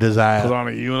fucking desire. Put on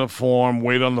a uniform,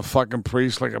 wait on the fucking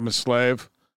priest like I'm a slave.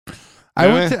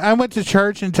 I went to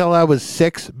church until I was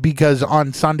 6 because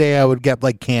on Sunday I would get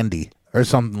like candy or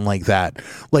something like that,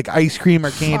 like ice cream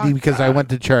or candy because I went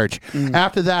to church.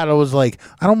 After that, I was like,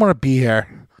 I don't want to be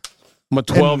here. I'm a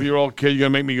 12-year-old kid. You're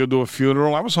going to make me go do a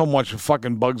funeral? I was home watching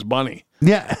fucking Bugs Bunny.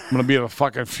 Yeah. I'm going to be at a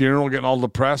fucking funeral getting all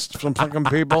depressed from fucking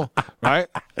people, right?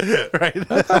 Right.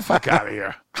 Get the fuck out of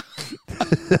here.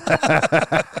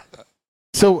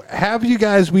 So have you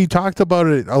guys, we talked about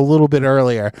it a little bit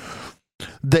earlier,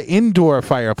 the indoor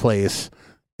fireplace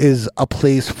is a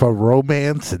place for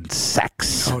romance and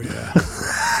sex. Oh, yeah.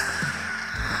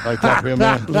 Like that,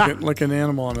 man? like an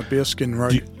animal on a bearskin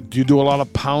rug. Do you do a lot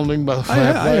of pounding by the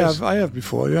fireplace? I have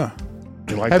before, yeah.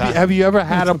 You like have that? you have you ever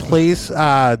had a place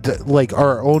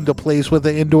or owned a place with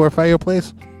an indoor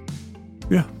fireplace?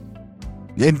 Yeah.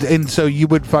 And so you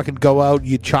would fucking go out,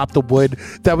 you'd chop the wood.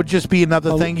 That would just be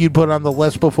another thing you'd put on the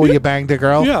list before you banged a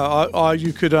girl. Yeah, or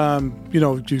you could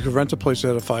you could rent a place that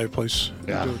had a fireplace.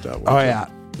 Yeah. Do it that way. Oh yeah.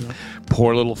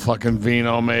 Pour a little fucking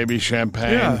vino, maybe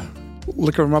champagne. Yeah.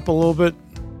 Liquor them up a little bit.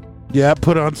 Yeah,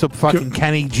 put on some fucking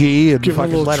Kenny G and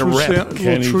fucking let it rip.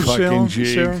 Kenny fucking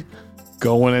G.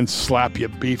 Go in and slap your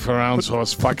beef around so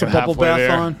it's fucking put the bubble halfway bath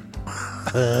there. on.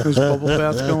 There's bubble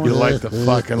bath going. You like the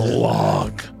fucking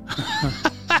log.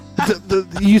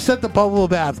 You said the bubble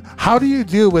bath. How do you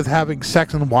do with having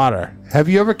sex in water? Have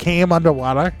you ever came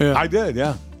underwater? Yeah. I did,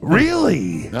 yeah.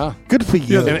 Really? Yeah. Good for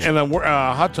you. In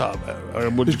a hot tub.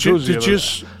 With The jacuzzi.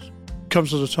 jizz comes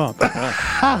to the top.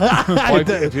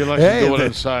 If you like to do it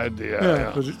inside the...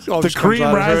 The cream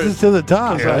rises to the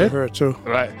top, Comes out of her too.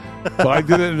 Right. But I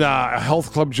did it in a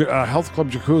health club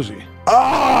jacuzzi.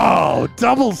 Oh,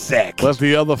 double sick. Let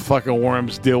the other fucking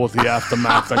worms deal with the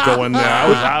aftermath that go in there. I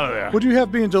was out of there. What do you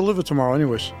have being delivered tomorrow,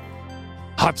 anyways?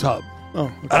 Hot tub. Oh,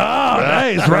 okay.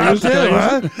 Nice. Round two,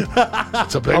 huh?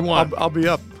 It's a big one. I'll be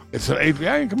up. It's an 8.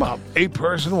 Yeah, come on.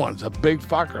 8-person one. It's a big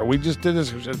fucker. We just did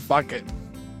this. We said, fuck it.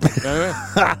 You know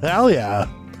what I mean? Hell yeah.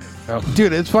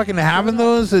 Dude, it's fucking having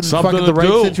those in Something fucking to the right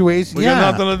do. situation. We Yeah.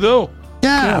 got nothing to do.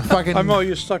 Yeah, fucking. I'm all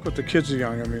you're stuck with the kids are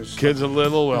young. I mean, it's, Kids are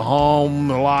little, we're home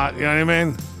a lot. You know what I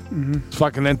mean? It's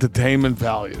fucking entertainment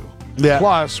value. Yeah.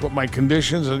 Plus, with my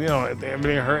conditions, and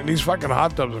everything hurting, these fucking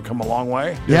hot tubs have come a long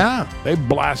way. Yeah. They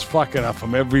blast fucking up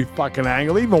from every fucking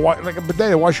angle. Even like a bidet,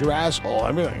 they wash your asshole,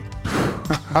 everything.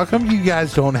 How come you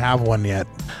guys don't have one yet?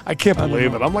 I can't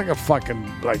believe it. I'm like a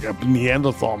fucking like a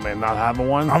Neanderthal man not having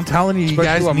one. I'm telling you, you Especially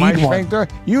guys with my need one. sphincter.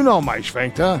 You know my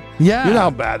sphincter. Yeah. You know how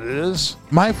bad it is.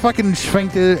 My fucking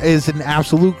sphincter is an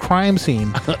absolute crime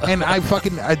scene. And I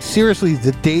fucking, seriously,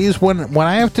 the days when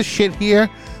I have to shit here,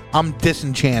 I'm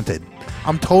disenchanted.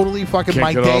 I'm totally fucking, Can't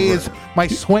my get day over is, it. my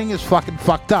swing is fucking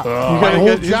fucked up. you My gotta whole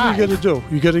get, here's what you jive. got to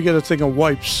do. You got to get a thing of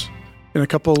wipes in a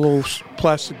couple of little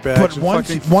plastic bags. But and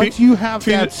once fucking you have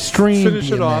feed that it- stream finish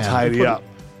it being off, there, Tidy put up.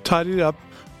 tidy it up,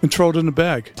 and throw it in the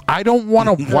bag. I don't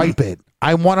want to wipe it.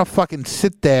 I want to fucking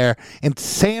sit there and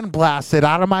sandblast it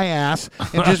out of my ass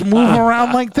and just move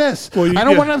around like this. Well, I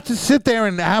don't want to have to sit there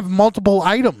and have multiple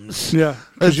items. Yeah,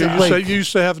 It's because you like-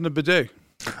 used to having a bidet.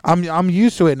 I'm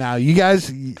used to it now. You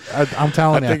guys, I'm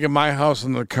telling I you. think in my house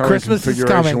in the current Christmas is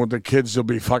configuration coming. with the kids, there'll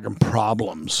be fucking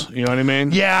problems. You know what I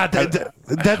mean? Yeah,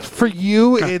 that's for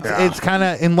you. It's kind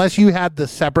of, unless you had the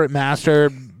separate master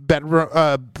bedroom,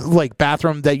 like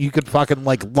bathroom that you could fucking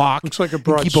like lock. Looks like a and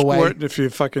broad keep away. squirt.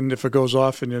 If it goes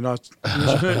off and you're not,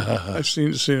 I've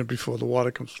seen it before. The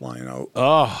water comes flying out.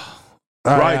 Oh.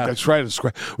 Right, yeah. that's right. It's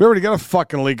great. We already got a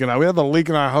fucking leak in our. We had a leak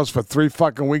in our house for 3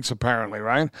 fucking weeks, apparently.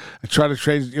 Right? I tried to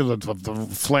change the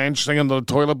flange thing into the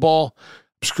toilet bowl.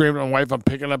 I'm screaming at my wife. I'm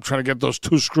picking up, trying to get those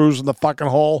 2 screws in the fucking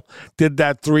hole. Did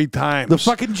that 3 times. The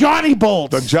fucking Johnny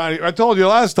bolts. The Johnny. I told you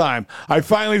last time. I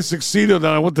finally succeeded, and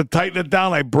I went to tighten it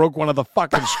down. I broke one of the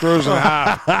fucking screws in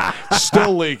half.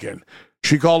 Still leaking.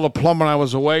 She called the plumber. I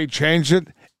was away. Changed it.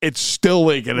 It's still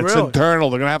leaking. It's Really? internal.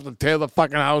 They're gonna have to tear the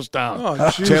fucking house down. Oh,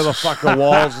 tear the fucking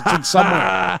walls. It's in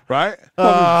somewhere, right?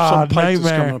 Some pipe that's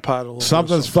nightmare. coming apart a little bit or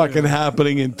Something's something. fucking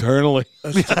happening internally.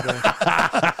 That's too bad.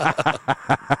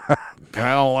 I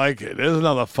don't like it. There's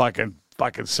another fucking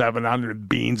 700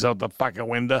 beans out the fucking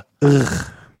window.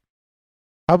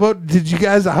 How about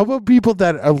how about people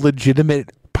that are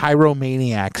legitimate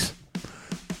pyromaniacs?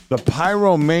 The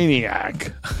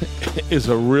pyromaniac is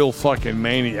a real fucking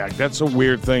maniac. That's a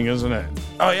weird thing, isn't it?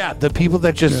 Oh yeah, the people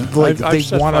that just Yeah. like I've they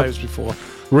set want fires to before.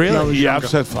 really. No, Yeah, younger. I've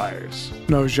set fires.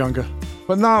 No, I was younger.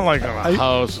 But not like on a I-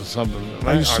 house or something.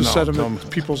 I used to Or no, set them some- in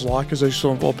people's lockers. I used to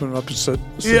open it up and set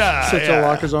Yeah, their yeah.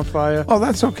 lockers on fire. Oh,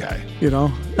 that's okay. You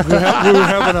know, we were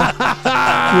having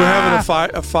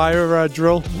a fire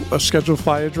drill, a scheduled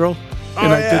fire drill,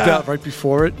 and I did that right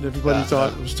before it. And everybody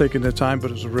thought it was taking their time,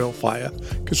 but it was a real fire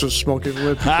because there was smoke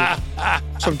everywhere.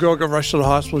 Some girl got rushed to the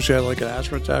hospital. She had like an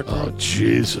asthma attack. Oh,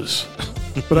 Jesus.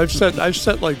 But I've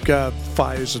set like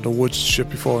fires in the woods and shit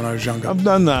before when I was younger. I've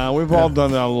done that. We've all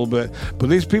done that a little bit. But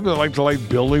these people that like to light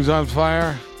buildings on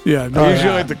fire, Yeah, they no, usually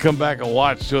yeah. like to come back and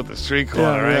watch too at the street corner,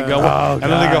 Yeah, right? yeah. Go, Oh, and then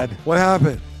they God. go, "What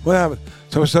happened? What happened?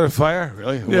 Someone set a fire?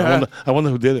 Really? Yeah. I wonder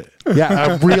who did it."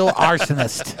 Yeah, a real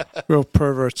arsonist. real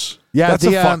perverts. Yeah, That's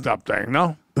the, a fucked up thing,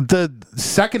 no? the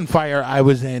second fire I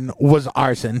was in was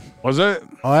arson. Was it?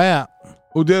 Oh yeah.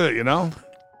 Who did it? You know?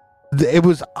 It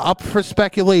was up for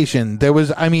speculation. There was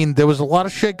a lot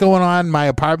of shit going on. My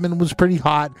apartment was pretty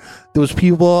hot. There was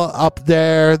people up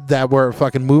there that were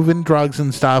fucking moving drugs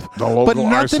and stuff, The local but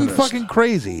nothing arsonist. fucking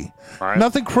crazy. Right.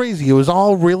 Nothing crazy. It was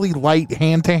all really light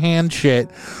hand-to-hand shit.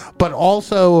 But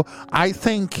also, I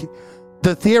think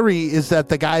the theory is that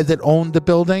the guy that owned the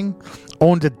building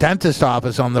owned a dentist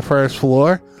office on the first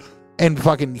floor. And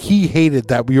fucking, he hated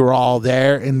that we were all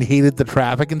there and hated the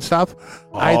traffic and stuff.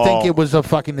 I think Oh. it was a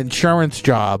fucking insurance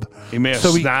job. He may have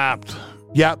So he- snapped,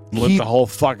 Yep. lit the whole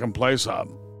fucking place up.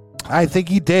 I think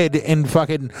he did. And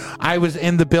fucking, I was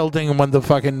in the building when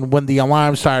the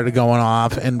alarm started going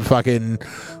off and fucking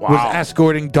was Wow.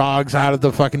 escorting dogs out of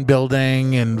the fucking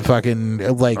building and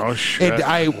fucking like, Oh, shit. and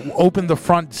I opened the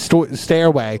front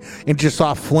stairway and just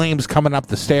saw flames coming up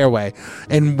the stairway.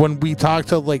 And when we talked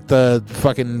to like the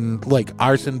fucking like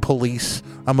arson police,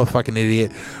 I'm a fucking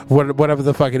idiot, whatever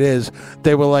the fuck it is,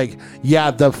 they were like,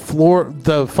 yeah, the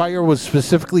fire was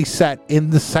specifically set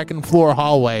in the second floor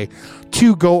hallway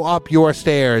to go up your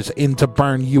stairs and to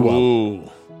burn you up. Ooh.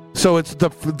 So it's the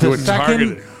were second,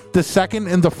 targeted. the second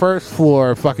and the first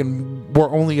floor fucking were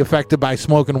only affected by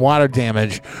smoke and water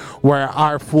damage, where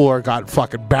our floor got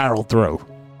fucking barreled through.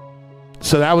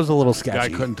 So that was a little Guy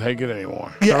sketchy. couldn't take it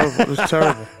anymore. Terrible. It was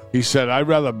terrible. He said, "I'd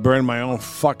rather burn my own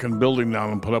fucking building down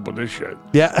than put up with this shit."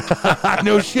 Yeah.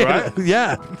 No shit. Right?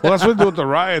 Yeah. Well, that's what they do with the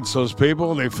riots. Those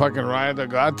people, they fucking riot. They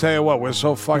go, "I'll tell you what, we're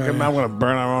so fucking mad, we're gonna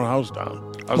burn our own house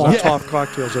down." Molotov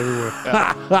cocktails everywhere.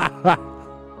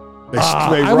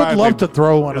 I would love to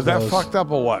throw one of those. Is that fucked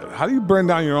up or what? How do you burn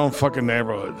down your own fucking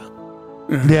neighborhood?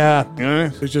 Yeah. You know?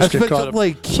 They just get caught up.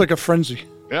 It's like a frenzy.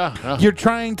 Yeah. You're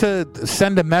trying to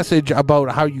send a message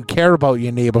about how you care about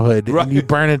your neighborhood, and you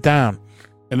burn it down.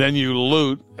 And then you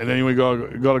loot, and then when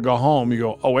you go home, you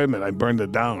go, "Oh, wait a minute, I burned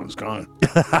it down. It's gone."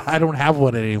 I don't have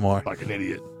one anymore. Fucking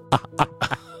idiot.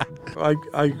 I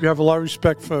have a lot of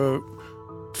respect for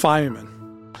firemen.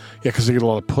 Yeah, because they get a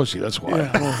lot of pussy. That's why.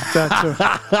 Yeah, well,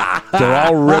 that too. They're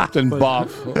all ripped and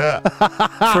buff.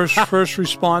 First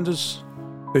responders,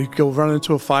 they go run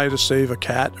into a fire to save a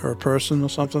cat or a person or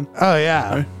something. Oh,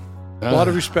 yeah. Right? A lot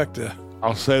of respect there.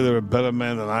 I'll say they're a better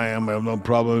man than I am. I have no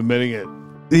problem admitting it.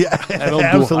 Yeah, I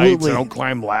don't do heights. I don't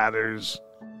climb ladders.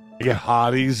 I get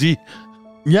hot easy.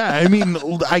 Yeah, I mean,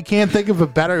 I can't think of a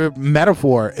better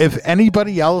metaphor. If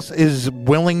anybody else is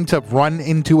willing to run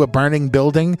into a burning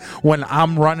building when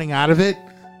I'm running out of it,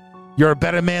 you're a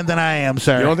better man than I am,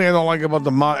 sir. The only thing I don't like about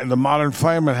the modern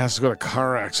fireman has to go to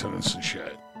car accidents and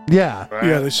shit. Yeah. Right?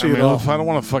 Yeah, they see it all. If I don't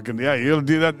want to fucking... Yeah, you gotta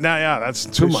do that now. Yeah, that's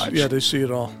too much. Yeah, they see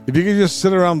it all. If you could just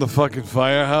sit around the fucking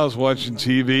firehouse watching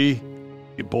TV,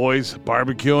 your boys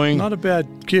barbecuing... Not a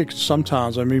bad gig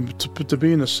sometimes. I mean, to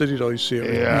be in the city, though, you see it.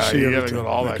 Yeah, you gotta everything. go to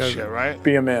all that Like, shit, right?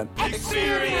 Be a man.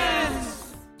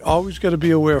 Experience! Always got to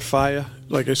be aware of fire.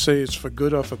 Like I say, it's for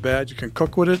good or for bad. You can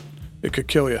cook with it. It could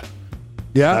kill you.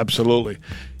 Yeah. Absolutely.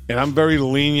 And I'm very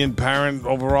lenient parent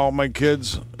overall, my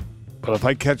kids. But if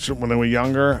I catch them when they were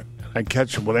younger, I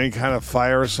catch them with any kind of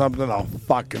fire or something, I'll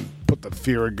fucking put the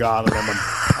fear of God in them and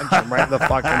punch them right in the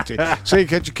fucking teeth. Say you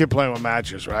catch a kid playing with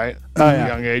matches, right? At a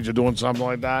young age or doing something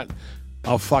like that,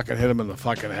 I'll fucking hit them in the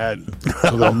fucking head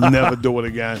so they'll never do it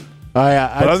again. Oh,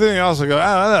 yeah. But everything else, I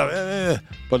go,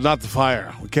 but not the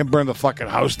fire. We can't burn the fucking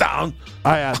house down.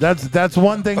 Oh, yeah. That's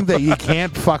one thing that you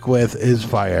can't fuck with is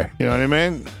fire. You know what I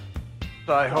mean?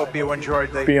 I hope you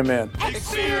enjoyed the Be a man.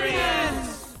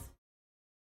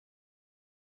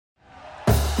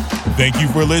 Thank you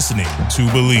for listening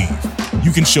to Believe.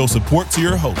 You can show support to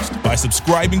your host by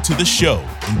subscribing to the show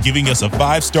and giving us a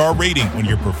 5-star rating on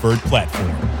your preferred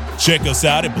platform. Check us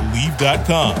out at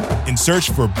Believe.com and search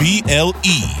for BLEAV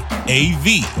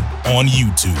on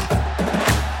YouTube.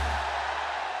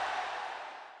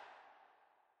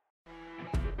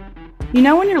 You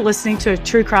know when you're listening to a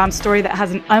true crime story that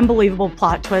has an unbelievable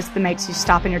plot twist that makes you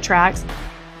stop in your tracks?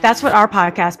 That's what our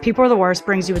podcast, People Are the Worst,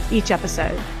 brings you with each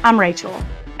episode. I'm Rachel.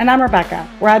 And I'm Rebecca.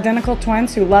 We're identical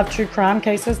twins who love true crime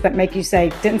cases that make you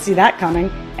say, didn't see that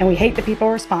coming, and we hate the people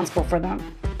responsible for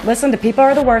them. Listen to People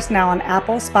Are the Worst now on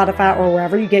Apple, Spotify, or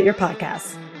wherever you get your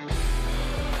podcasts.